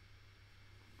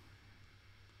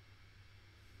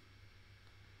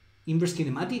 Inverse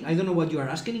kinematic. I don't know what you are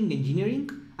asking in engineering.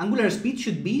 Angular speed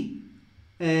should be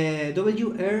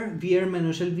WR VR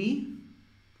minus LV.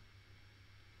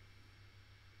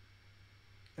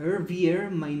 R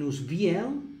VR minus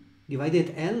VL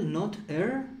divided L, not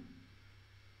R.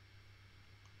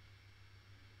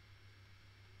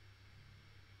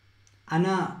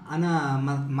 Anna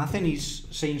Mathen is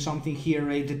saying something here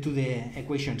related to the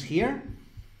equations here.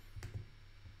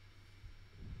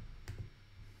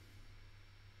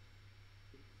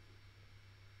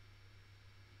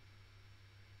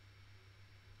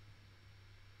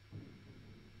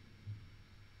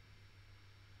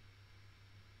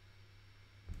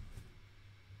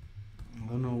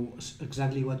 I don't know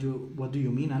exactly what do you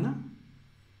mean, Anna?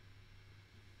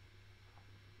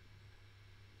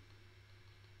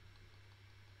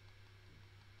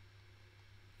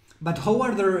 But how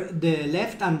are the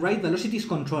left and right velocities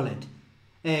controlled?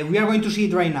 We are going to see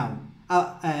it right now.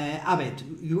 Abed,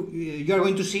 you are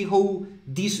going to see how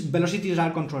these velocities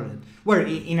are controlled. Well,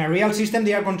 in a real system,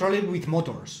 they are controlled with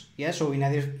motors. Yeah, so in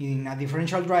a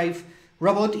differential drive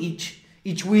robot,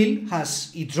 each wheel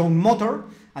has its own motor,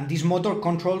 and this motor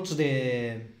controls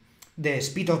the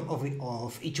speed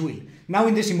of each wheel. Now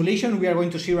in the simulation, we are going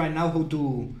to see right now how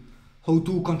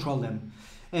to control them.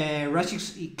 ROS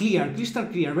is clear, crystal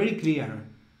clear, very clear.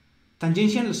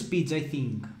 Tangential speeds, I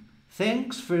think.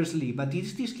 Thanks, firstly, but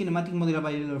is this kinematic model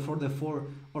available for the 4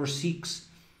 or 6?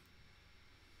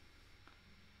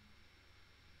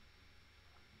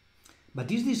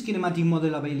 But is this kinematic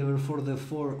model available for the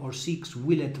 4 or 6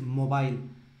 wheeled mobile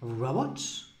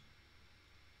robots?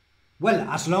 Well,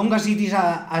 as long as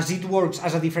it works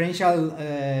as a differential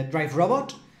drive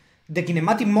robot, the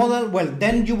kinematic model, well,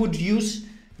 then you would use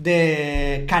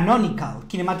the canonical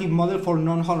kinematic model for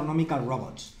non-holonomical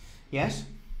robots. Yes?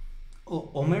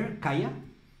 Omer, Kaya,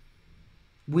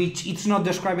 which it's not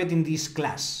described in this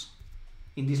class,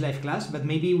 in this live class, but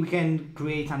maybe we can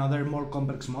create another more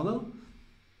complex model.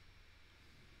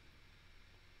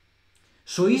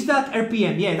 So is that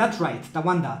RPM? Yeah, that's right,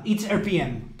 Tawanda. It's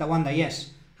RPM, Tawanda,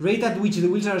 yes. Rate at which the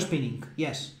wheels are spinning,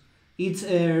 yes. It's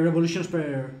revolutions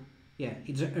per, yeah,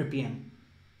 it's RPM.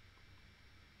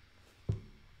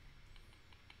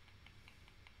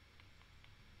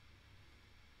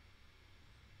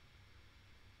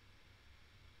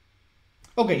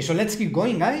 Okay, so let's keep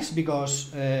going, guys,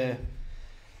 because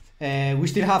we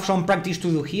still have some practice to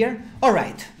do here. All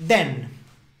right, then,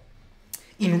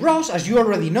 in ROS, as you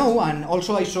already know, and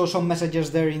also I saw some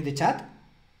messages there in the chat,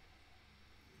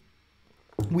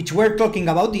 which were talking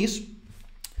about this,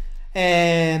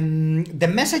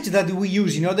 the message that we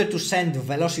use in order to send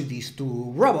velocities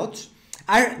to robots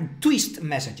are twist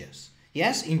messages,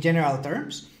 yes, in general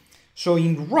terms. So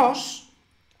in ROS,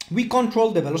 we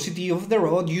control the velocity of the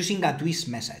robot using a twist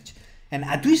message. And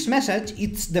a twist message,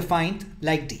 it's defined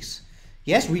like this.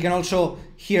 Yes, we can also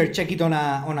here check it on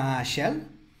a shell.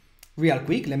 Real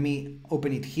quick, let me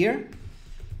open it here.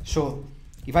 So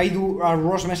if I do a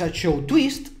ROS message show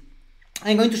twist,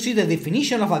 I'm going to see the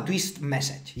definition of a twist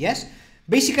message. Yes,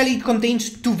 basically it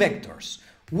contains two vectors,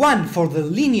 one for the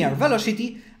linear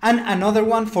velocity and another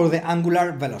one for the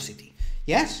angular velocity.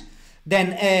 Yes.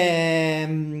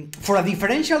 Then for a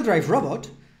differential drive robot,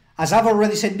 as I've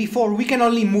already said before, we can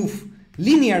only move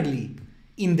linearly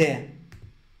in the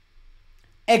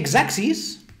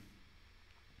x-axis,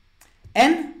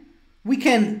 and we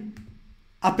can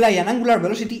apply an angular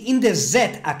velocity in the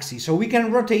z-axis, so we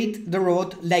can rotate the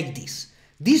robot like this.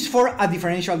 This for a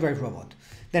differential drive robot.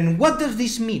 Then what does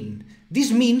this mean?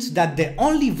 This means that the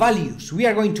only values we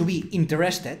are going to be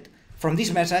interested from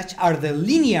this message are the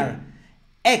linear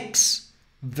x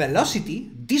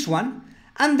velocity, this one,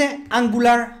 and the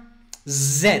angular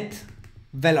z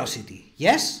velocity,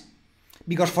 yes?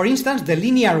 Because, for instance, the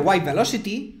linear y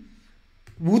velocity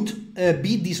would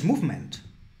be this movement,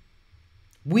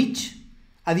 which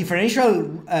a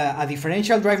differential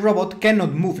drive robot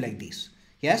cannot move like this,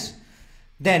 yes?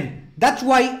 Then, that's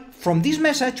why, from this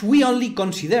message, we only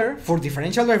consider, for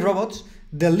differential drive robots,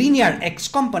 the linear x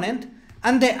component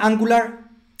and the angular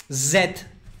z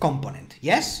component,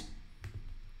 yes?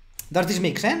 Does this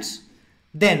make sense?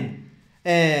 Then,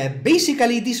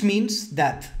 basically this means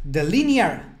that the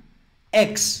linear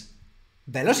x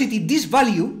velocity, this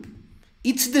value,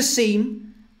 it's the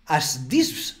same as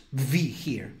this v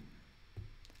here.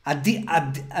 It's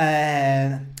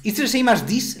the same as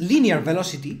this linear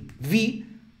velocity, v,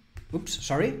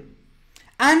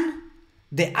 and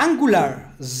the angular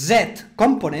z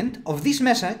component of this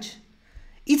message,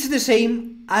 it's the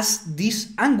same as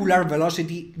this angular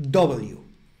velocity w.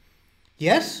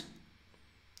 Yes?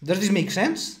 Does this make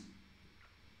sense?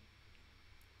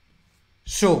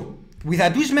 So, with a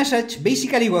twist message,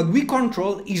 basically what we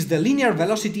control is the linear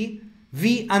velocity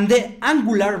v and the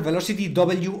angular velocity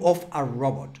w of a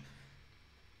robot.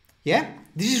 Yeah,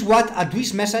 this is what a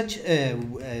twist message,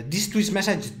 this twist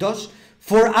message does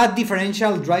for a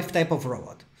differential drive type of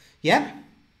robot. Yeah.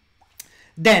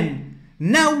 Then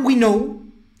now we know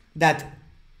that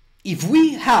if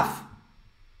we have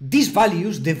these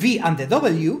values, the v and the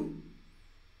w,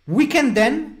 we can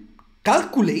then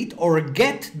calculate or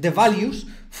get the values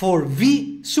for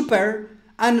v sub r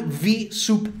and v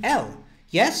sub l.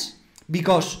 Yes,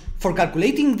 because for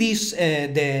calculating these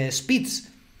the speeds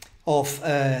of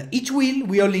each wheel,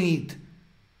 we only need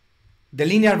the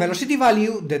linear velocity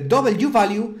value, the w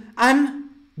value, and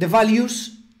the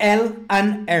values l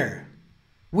and r,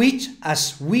 which,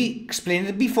 as we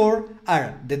explained before,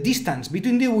 are the distance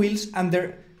between the wheels and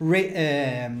the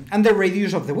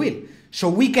radius of the wheel. So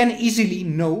we can easily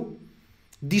know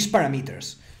these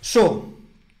parameters. So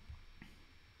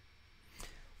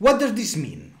what does this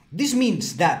mean? This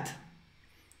means that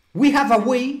we have a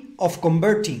way of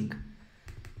converting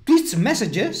twist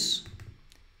messages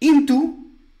into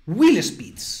wheel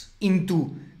speeds,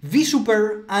 into v sub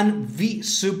r and v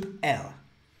sub l.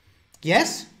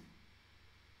 Yes?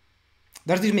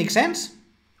 Does this make sense?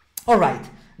 Alright,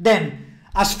 then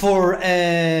as for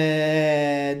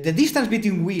the distance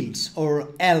between wheels,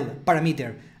 or L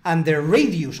parameter, and the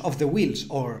radius of the wheels,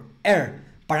 or R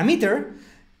parameter,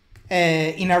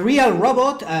 in a real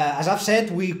robot, as I've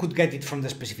said, we could get it from the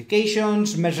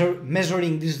specifications,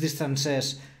 measuring these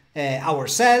distances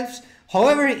ourselves.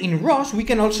 However, in ROS, we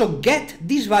can also get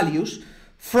these values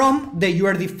from the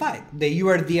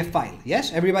URDF file,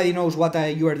 yes? Everybody knows what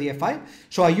a URDF file.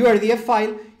 So a URDF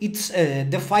file, it's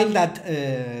the file that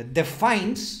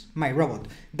defines my robot,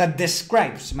 that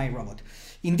describes my robot.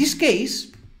 In this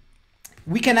case,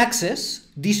 we can access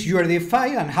this URDF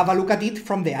file and have a look at it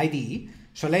from the IDE.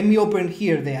 So let me open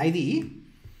here the IDE.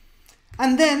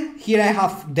 And then here I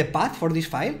have the path for this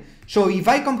file. So if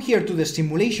I come here to the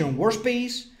simulation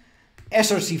workspace,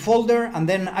 SRC folder, and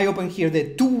then I open here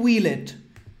the two-wheeled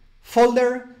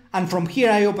folder, and from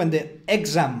here I open the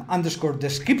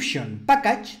exam_description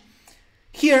package.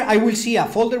 Here I will see a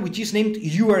folder which is named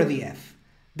URDF.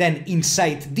 Then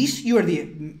inside this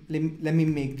URDF, let me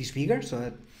make this bigger so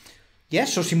that,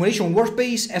 yes, so simulation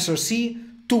workspace,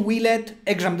 SRC, two-wheeled,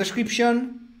 exam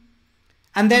description,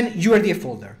 and then URDF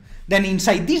folder. Then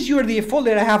inside this URDF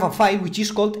folder I have a file which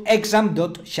is called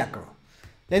exam.chakro.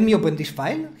 Let me open this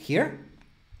file here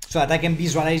so that I can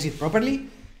visualize it properly.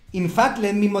 In fact,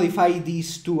 let me modify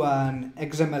this to an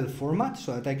XML format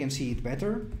so that I can see it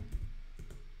better.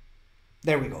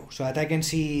 There we go, so that I can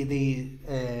see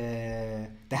the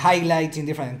highlights in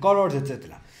different colors,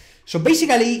 etc. So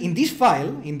basically, in this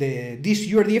file, in this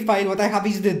URDF file, what I have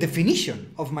is the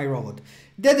definition of my robot,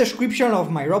 the description of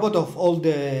my robot, of all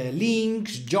the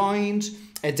links, joints,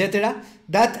 etc.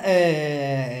 that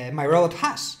my robot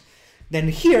has. Then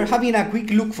here, having a quick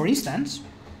look, for instance,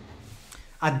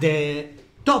 at the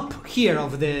top here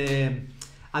of the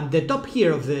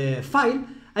file,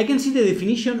 I can see the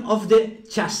definition of the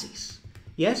chassis.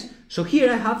 Yes, so here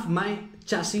I have my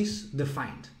chassis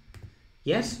defined.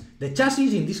 Yes, the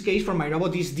chassis in this case for my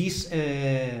robot is this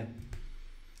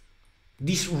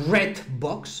red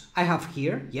box I have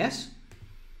here. Yes,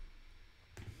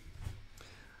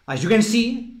 as you can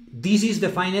see, this is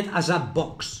defined as a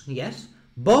box. Yes,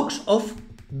 box of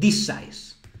this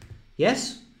size.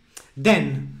 Yes,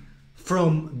 then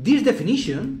from this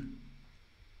definition,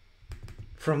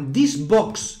 from this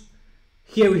box,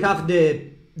 here we have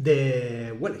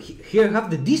here we have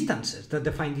the distances that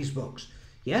define this box.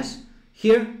 Yes,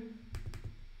 here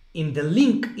in the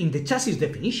link in the chassis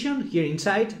definition, here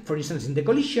inside, for instance, in the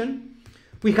collision,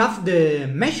 we have the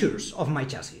measures of my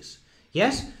chassis.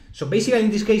 Yes, so basically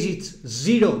in this case it's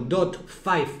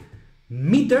 0.5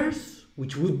 meters,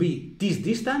 which would be this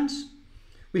distance.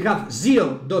 We have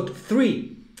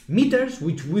 0.3 meters,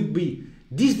 which would be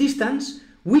this distance,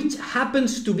 which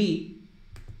happens to be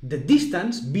the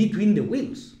distance between the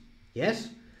wheels. Yes,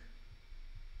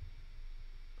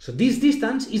 so this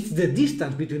distance is the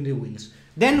distance between the wheels.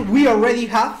 Then we already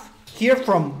have here,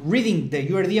 from reading the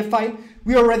URDF file,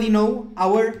 we already know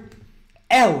our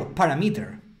L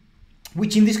parameter,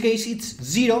 which in this case it's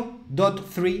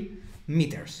 0.3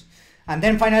 meters. And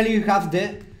then finally you have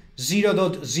the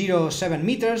 0.07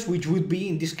 meters, which would be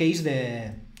in this case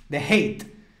the height.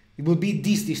 It would be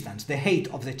this distance, the height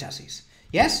of the chassis.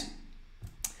 Yes?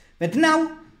 But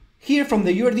now, here from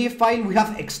the URDF file, we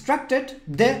have extracted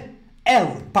the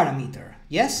L parameter.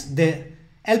 Yes? The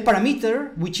L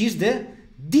parameter, which is the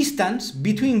distance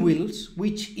between wheels,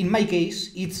 which in my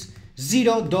case, it's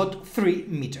 0.3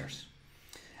 meters.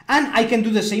 And I can do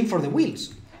the same for the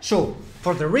wheels. So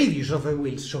for the radius of the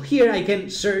wheels. So here I can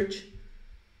search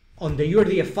on the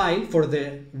URDF file for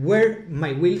where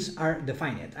my wheels are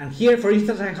defined. And here, for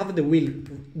instance, I have the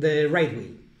right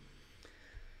wheel.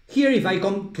 Here, if I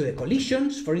come to the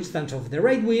collisions, for instance, of the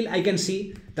right wheel, I can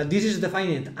see that this is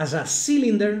defined as a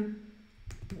cylinder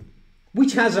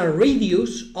which has a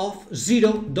radius of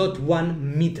 0.1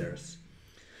 meters.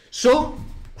 So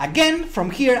again,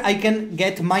 from here I can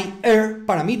get my air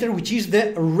parameter, which is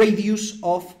the radius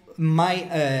of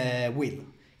my wheel.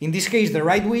 In this case, the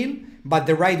right wheel, but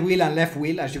the right wheel and left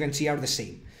wheel, as you can see, are the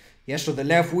same. Yes, so the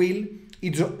left wheel,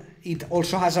 it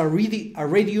also has a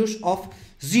radius of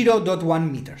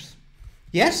 0.1 meters.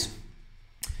 Yes?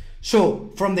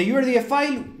 So from the URDF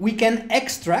file, we can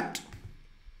extract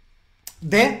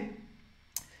the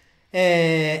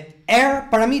air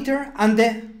parameter and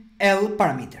the L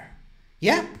parameter.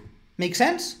 Yeah? Make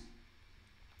sense?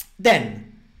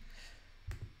 Then,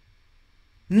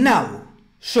 now,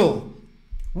 so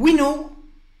we know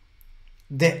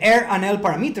the air and L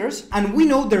parameters, and we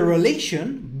know the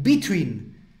relation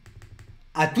between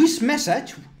a twist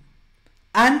message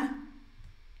and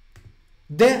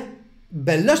the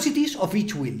velocities of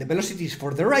each wheel, the velocities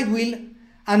for the right wheel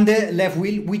and the left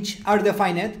wheel, which are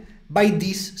defined by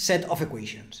this set of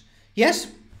equations. Yes?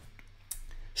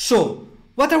 So,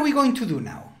 what are we going to do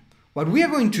now? What we are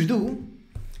going to do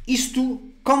is to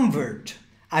convert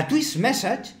a twist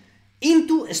message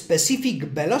into specific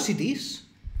velocities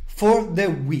for the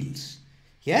wheels.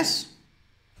 Yes?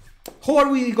 How are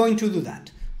we going to do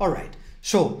that? Alright,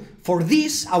 so for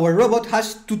this, our robot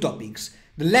has two topics: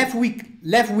 the left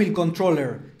wheel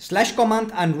controller /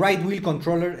 command and right wheel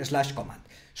controller / command.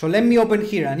 So let me open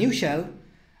here a new shell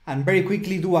and very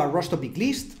quickly do a ROS topic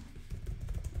list.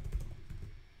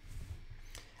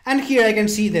 And here I can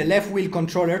see the left wheel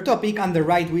controller topic and the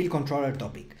right wheel controller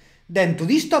topic. Then to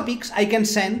these topics I can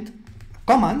send a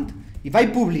command. If I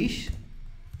publish,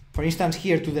 for instance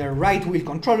here to the right wheel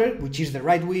controller, which is the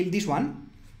right wheel, this one,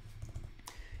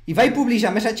 if I publish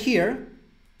a message here,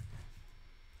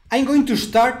 I'm going to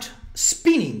start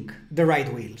spinning the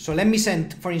right wheel. So let me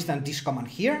send, for instance, this command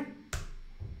here.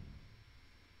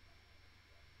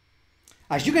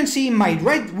 As you can see, my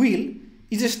right wheel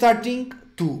is starting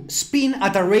to spin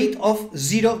at a rate of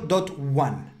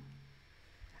 0.1.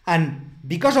 And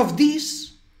because of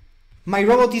this, my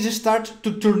robot is start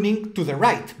to turning to the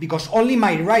right, because only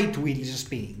my right wheel is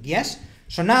spinning. Yes?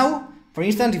 So now, for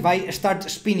instance, if I start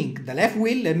spinning the left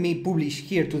wheel, let me publish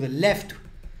here to the left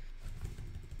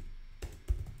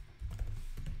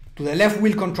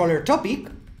wheel controller topic,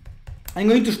 I'm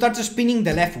going to start spinning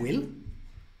the left wheel.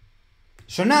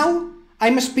 So now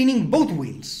I'm spinning both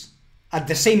wheels at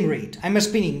the same rate. I'm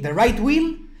spinning the right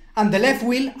wheel and the left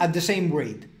wheel at the same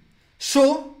rate.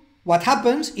 So what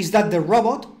happens is that the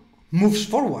robot moves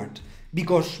forward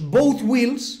because both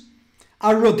wheels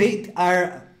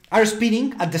are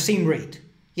spinning at the same rate.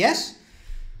 Yes?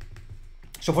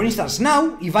 So for instance,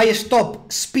 now if I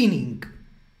stop spinning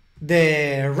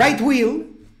the right wheel,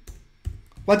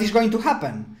 what is going to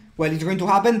happen? Well, it's going to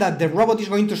happen that the robot is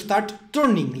going to start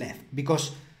turning left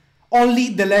because only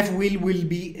the left wheel will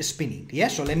be spinning. Yeah,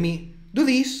 so let me do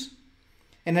this.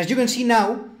 And as you can see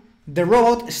now, the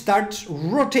robot starts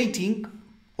rotating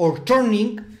or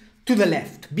turning to the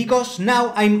left because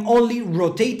now I'm only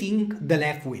rotating the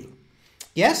left wheel.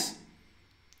 Yes?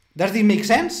 Does this make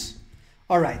sense?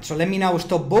 Alright, so let me now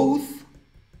stop both.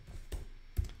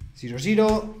 0,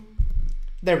 0.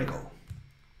 There we go.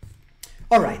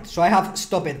 Alright, so I have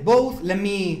stopped both. Let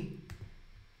me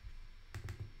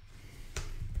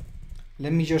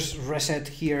just reset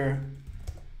here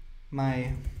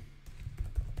my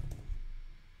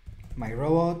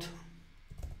robot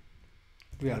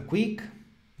real quick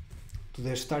to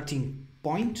the starting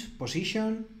point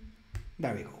position.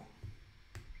 There we go.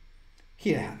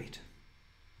 Here I have it.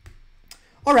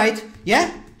 Alright,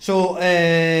 yeah, so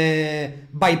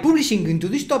by publishing into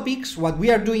these topics, what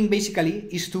we are doing basically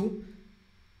is to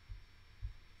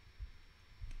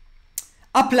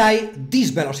apply these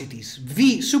velocities,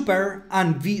 V sub R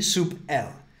and V sub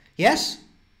L. Yes?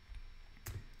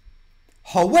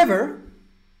 However,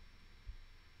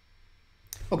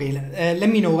 okay, let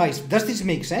me know, guys, does this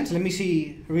make sense? Let me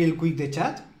see real quick the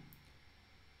chat.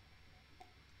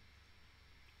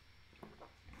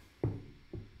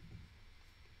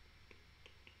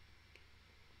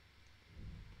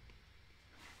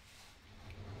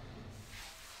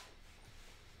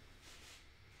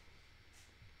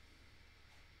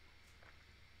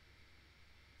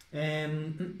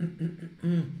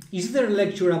 Is there a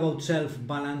lecture about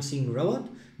self-balancing robot?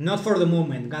 Not for the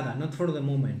moment, Gada, not for the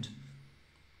moment.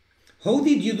 How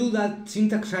did you do that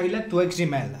syntax highlight to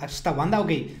XML? Tawanda,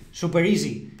 okay, super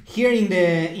easy. Here in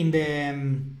the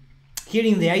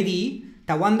IDE,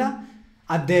 Tawanda,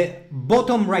 at the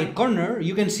bottom right corner,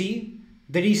 you can see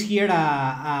there is here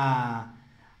a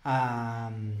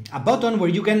button where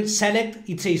you can select.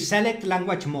 It says select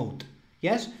language mode.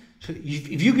 Yes. So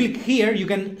if you click here, you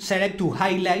can select to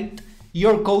highlight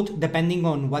your code depending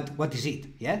on what is it.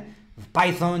 Yeah.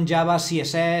 Python, Java,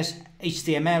 CSS,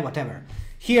 HTML, whatever.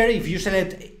 Here, if you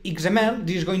select XML,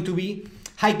 this is going to be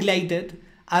highlighted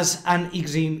as an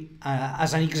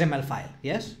XML file.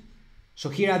 Yes. So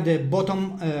here at the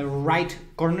bottom right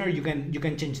corner, you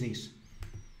can change this.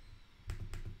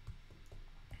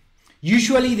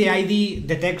 Usually the IDE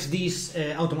detects this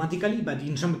automatically, but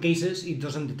in some cases it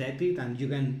doesn't detect it, and you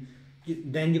can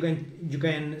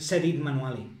set it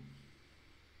manually.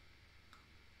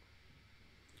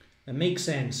 That makes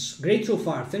sense. Great so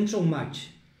far. Thanks so much.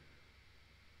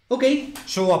 Okay,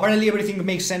 so apparently everything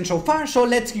makes sense so far. So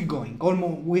let's keep going.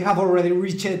 We have already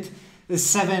reached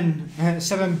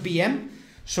 7 p.m.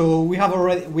 So we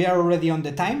are already on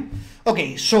the time.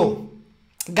 Okay, so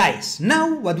guys,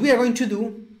 now what we are going to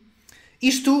do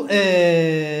is to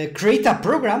create a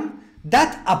program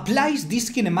that applies this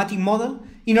kinematic model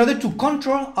in order to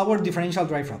control our differential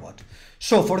drive robot.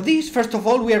 So for this, first of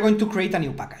all, we are going to create a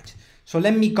new package. So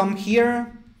let me come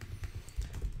here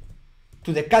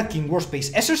to the King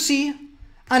workspace src,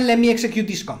 and let me execute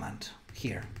this command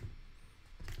here.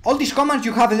 All these commands,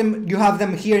 you have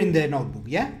them here in the notebook,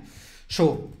 yeah?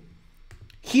 So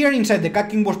here inside the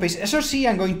King workspace src,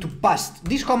 I'm going to pass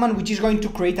this command, which is going to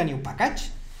create a new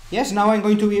package. Yes, now I'm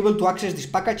going to be able to access this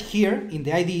package here in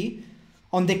the IDE.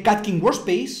 On the King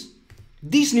workspace,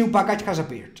 this new package has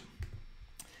appeared.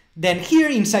 Then here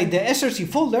inside the src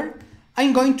folder,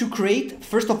 I'm going to create,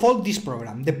 first of all, this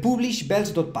program, the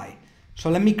publish_vels.py. So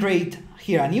let me create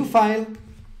here a new file,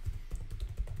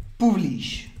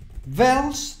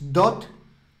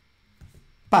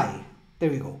 publish_vels.py. There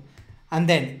we go. And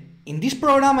then in this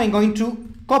program, I'm going to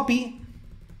copy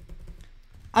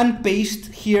and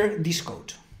paste here this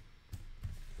code.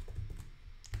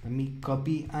 Let me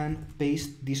copy and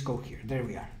paste this code here. There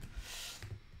we are.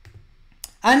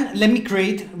 And let me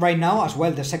create right now as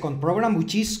well the second program,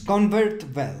 which is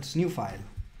convert_vels, new file.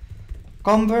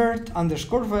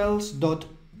 Convert_vels dot,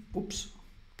 oops,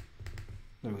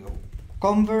 there we go.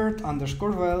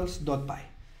 Convert_vels.py.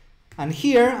 And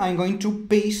here I'm going to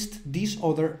paste this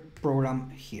other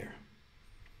program here.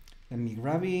 Let me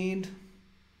grab it.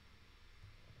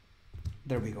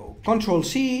 There we go. Control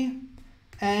C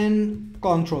and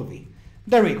Control V.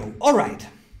 There we go. All right.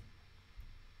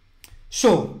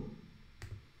 So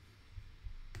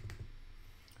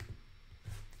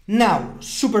now,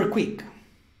 super quick.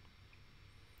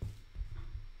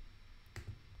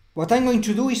 What I'm going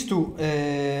to do is to,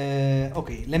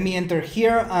 okay, let me enter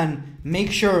here and make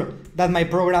sure that my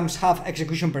programs have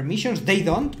execution permissions. They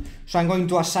don't. So I'm going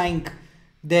to assign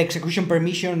the execution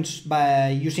permissions by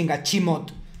using a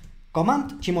chmod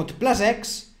command, chmod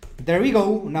 +x. There we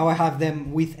go. Now I have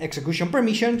them with execution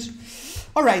permissions.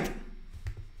 All right.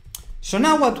 So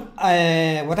now what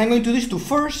I'm going to do is to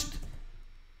first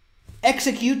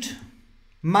execute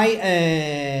my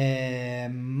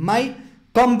my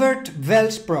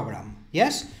convert_vels program.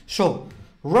 Yes. So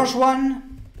ROS1.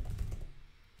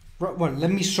 Well,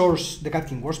 let me source the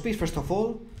King workspace first of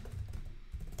all.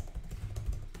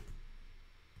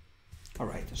 All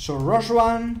right. So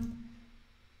ROS1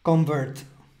 convert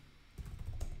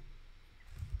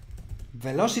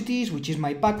velocities, which is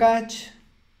my package.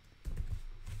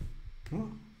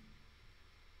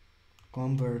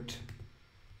 Convert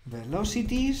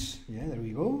velocities, yeah, there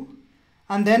we go,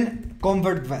 and then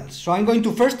convert_vels. So I'm going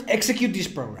to first execute this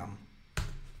program.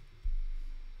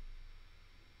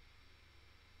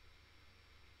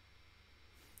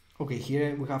 Okay,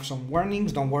 here we have some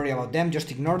warnings, don't worry about them, just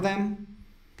ignore them.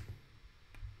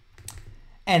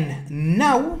 And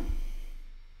now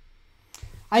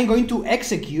I'm going to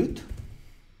execute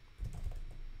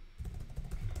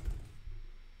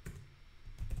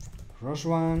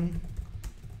ROS1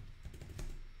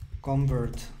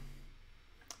 convert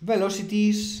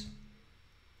velocities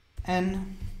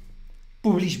and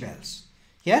publish_vels.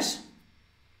 Yes?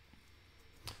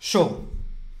 So,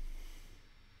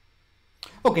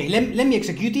 okay, let me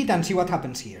execute it and see what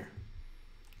happens here.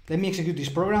 Let me execute this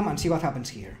program and see what happens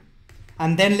here.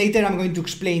 And then later I'm going to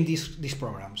explain these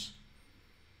programs.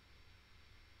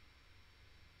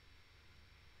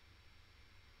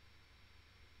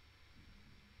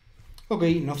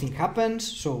 Okay, nothing happens,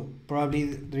 so probably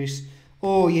there is...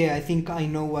 Oh yeah, I think I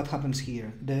know what happens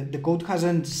here. The code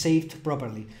hasn't saved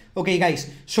properly. Okay guys,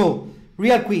 so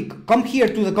real quick, come here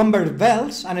to the convert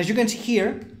vels, and as you can see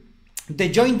here, the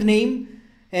joint name,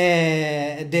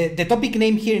 the topic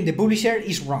name here in the publisher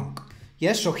is wrong.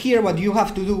 Yes, so here what you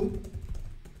have to do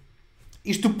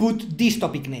is to put this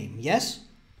topic name. Yes,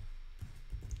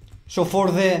 so for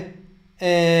the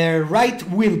right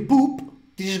wheel poop,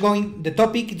 this is the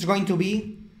topic is going to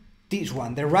be this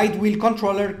one, the right wheel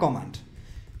controller command.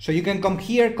 So you can come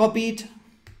here, copy it,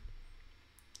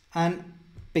 and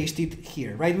paste it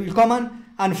here, right wheel command.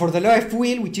 And for the left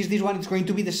wheel, which is this one, it's going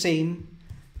to be the same,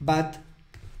 but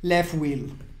left wheel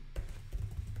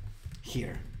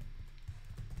here.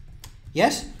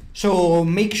 Yes, so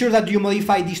make sure that you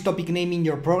modify this topic name in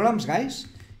your programs, guys.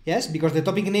 Yes, because the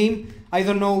topic name, I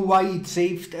don't know why it's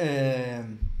saved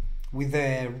with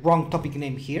the wrong topic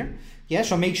name here. Yes,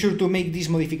 so make sure to make this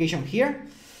modification here.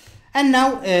 And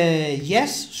now,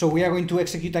 yes, so we are going to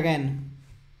execute again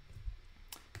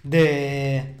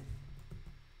the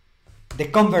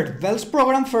convert vels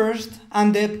program first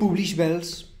and the publish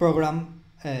vels program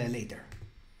later.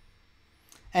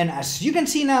 And as you can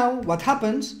see now, what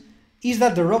happens is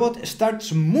that the robot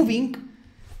starts moving,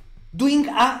 doing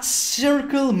a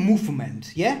circle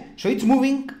movement. Yeah, so it's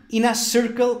moving in a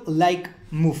circle-like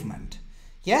movement.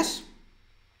 Yes.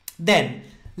 Then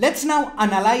let's now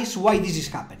analyze why this is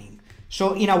happening.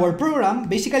 So in our program,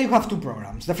 basically you have two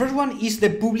programs. The first one is the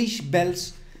publish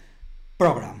vels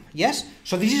program. Yes,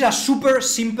 so this is a super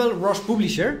simple ROS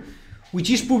publisher, which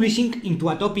is publishing into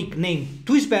a topic named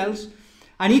twist vels,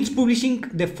 and it's publishing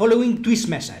the following twist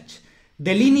message.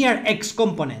 The linear x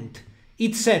component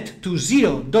is set to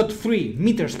 0.3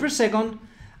 meters per second,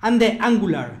 and the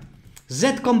angular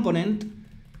z component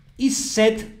is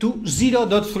set to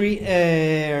 0.3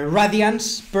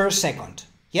 radians per second.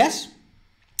 Yes?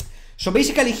 So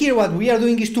basically here what we are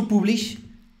doing is to publish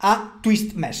a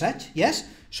twist message. Yes?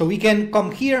 So we can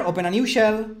come here, open a new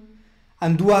shell,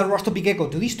 and do a ROS topic echo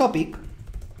to this topic,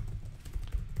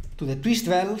 to the twist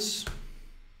vels,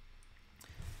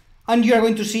 and you are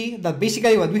going to see that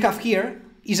basically what we have here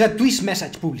is a twist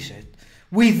message published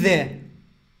with the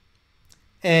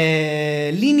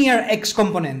linear x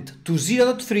component to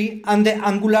 0.3 and the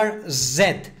angular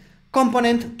z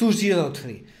component to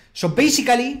 0.3. So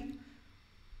basically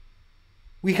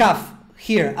we have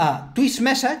here a twist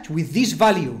message with this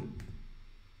value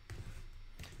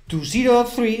to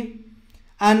 0.3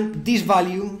 and this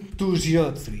value to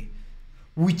 0.3,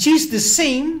 which is the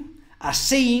same as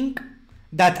saying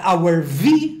that our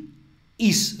V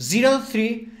is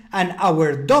 0.3 and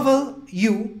our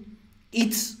W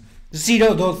is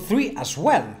 0.3 as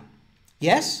well.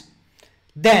 Yes?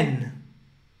 Then,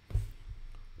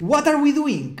 what are we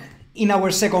doing in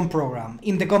our second program,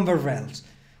 in the convert vels?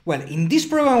 Well, in this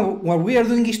program, what we are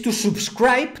doing is to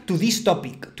subscribe to this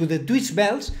topic, to the twist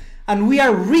vels, and we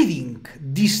are reading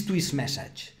this twist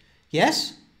message.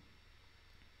 Yes?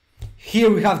 Here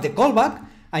we have the callback,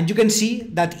 and you can see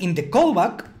that in the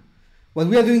callback, what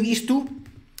we are doing is to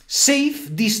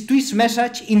save this twist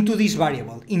message into this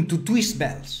variable, into twist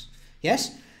vels.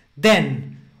 Yes?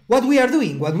 Then, what we are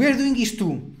doing? What we are doing is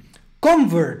to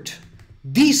convert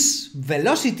these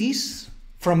velocities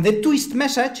from the twist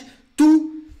message to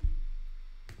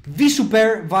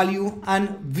vSuper value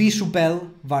and vSupel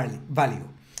value.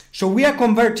 So we are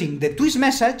converting the twist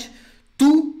message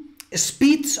to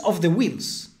speeds of the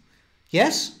wheels.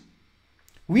 Yes?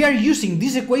 We are using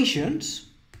these equations.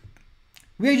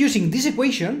 We are using this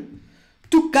equation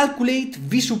to calculate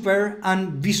vSuper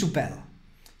and vSupel.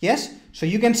 Yes? So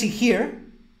you can see here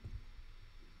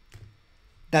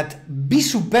that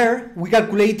vSuper we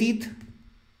calculated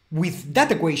with that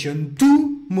equation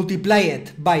to multiply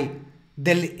it by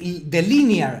the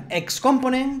linear x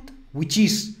component, which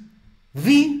is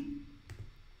v,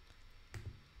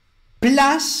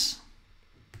 plus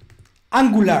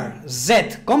angular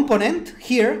z component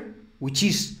here, which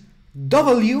is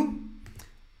w,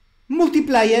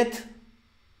 multiply it,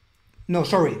 no,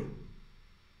 sorry,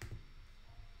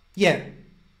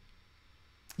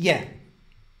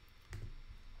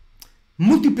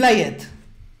 multiply it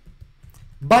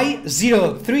by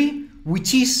 0.3,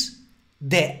 which is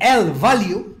the L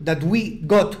value that we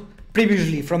got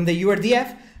previously from the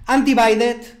URDF, and divide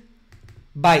it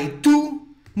by 2,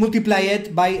 multiply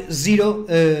it by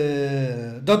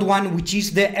 0.1, which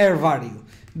is the R value,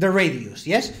 the radius.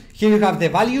 Yes, here you have the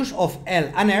values of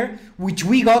L and R, which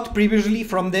we got previously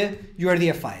from the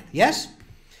URDF file. Yes,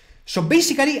 so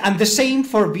basically, and the same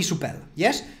for vSupel.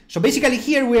 Yes, so basically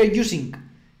here we are using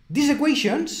these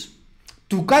equations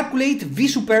to calculate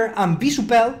vSuper and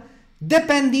vSupel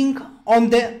depending on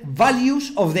the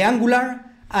values of the angular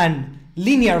and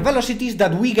linear velocities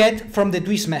that we get from the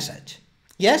twist message.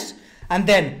 Yes, and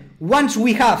then once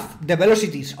we have the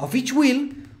velocities of each wheel,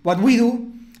 what we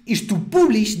do is to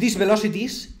publish these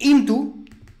velocities into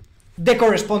the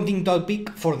corresponding topic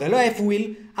for the left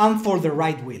wheel and for the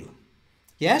right wheel.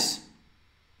 Yes?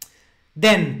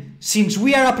 Then, since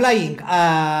we are applying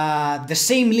the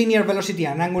same linear velocity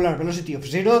and angular velocity of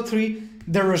 0.3,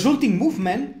 the resulting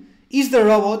movement is the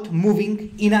robot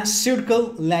moving in a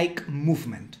circle-like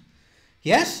movement.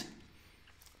 Yes?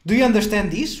 Do you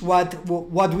understand this, what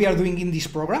we are doing in these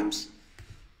programs?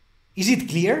 Is it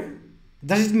clear?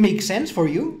 Does it make sense for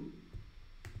you?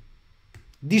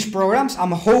 These programs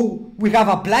and how we have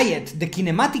applied the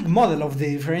kinematic model of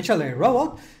the differential array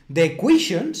robot, the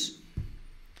equations,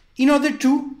 in order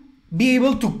to be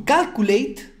able to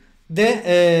calculate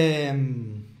the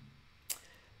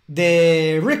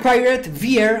required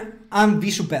VR and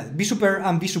V sub L, V sub R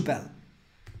and V sub L.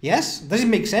 Yes? Does it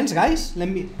make sense, guys? Let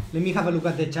me have a look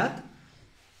at the chat.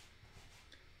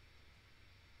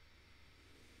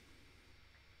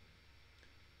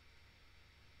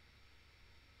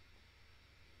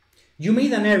 You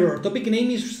made an error. Topic name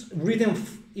is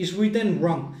written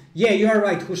wrong. Yeah, you are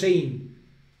right, Hussein.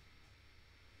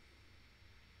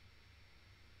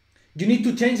 You need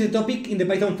to change the topic in the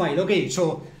Python file. Okay,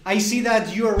 so I see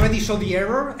that you already saw the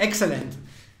error. Excellent.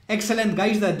 Excellent,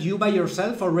 guys, that you by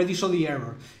yourself already saw the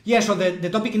error. Yeah, so the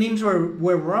topic names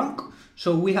were wrong,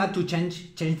 so we had to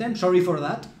change them. Sorry for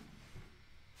that.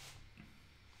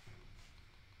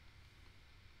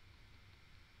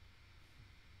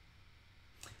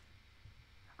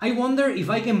 I wonder if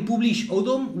I can publish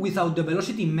ODOM without the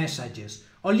velocity messages,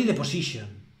 only the position.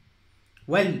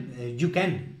 Well, you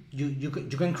can. You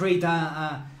can create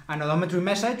an odometry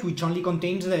message which only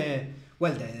contains the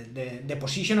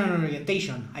position and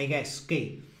orientation, I guess.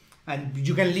 Okay, and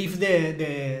you can leave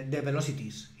the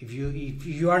velocities if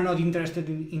you are not interested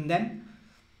in them.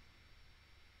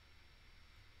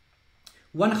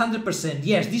 100%.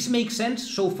 Yes, this makes sense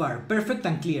so far. Perfect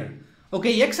and clear.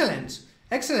 Okay, excellent.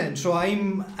 Excellent. So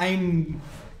I'm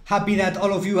happy that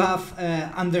all of you have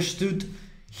understood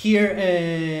here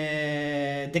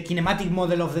the kinematic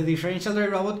model of the differential array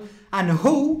robot, and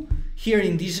how here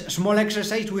in this small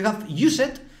exercise we have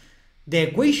used the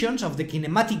equations of the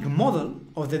kinematic model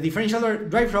of the differential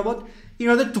drive robot in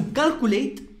order to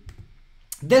calculate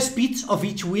the speeds of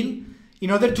each wheel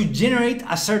in order to generate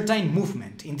a certain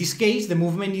movement. In this case, the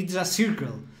movement is a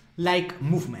circle-like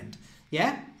movement.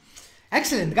 Yeah?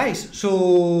 Excellent, guys.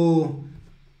 So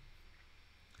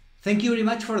thank you very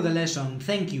much for the lesson.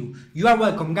 Thank you. You are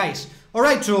welcome, guys.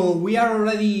 Alright, so we are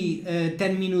already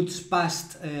 10 minutes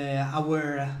past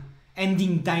our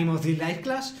ending time of the live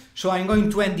class. So I'm going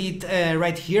to end it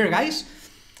right here, guys.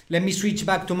 Let me switch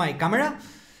back to my camera.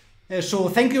 So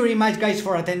thank you very much, guys,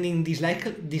 for attending this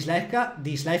live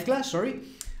class. Sorry.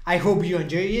 I hope you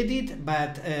enjoyed it,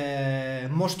 but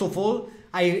most of all,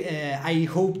 I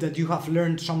hope that you have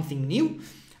learned something new.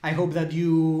 I hope that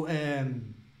you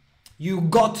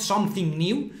got something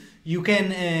new. You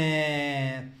can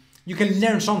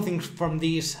learn something from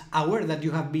this hour that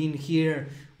you have been here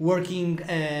working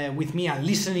with me and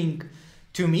listening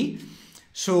to me.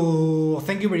 So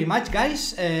thank you very much,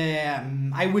 guys.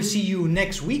 I will see you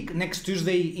next week, next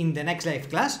Tuesday, in the next live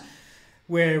class,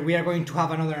 where we are going to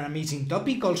have another amazing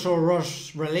topic, also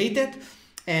ROS related.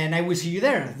 And I will see you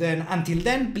there. Then until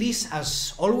then, please,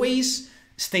 as always,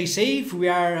 stay safe. We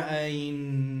are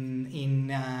in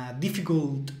a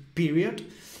difficult period.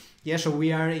 Yeah, so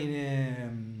we are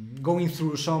going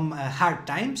through some hard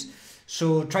times.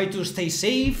 So try to stay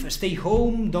safe, stay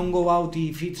home, don't go out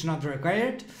if it's not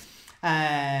required.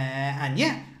 And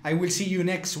yeah, I will see you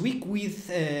next week with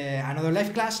another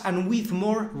live class and with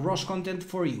more ROS content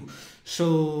for you.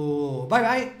 So bye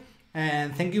bye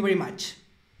and thank you very much.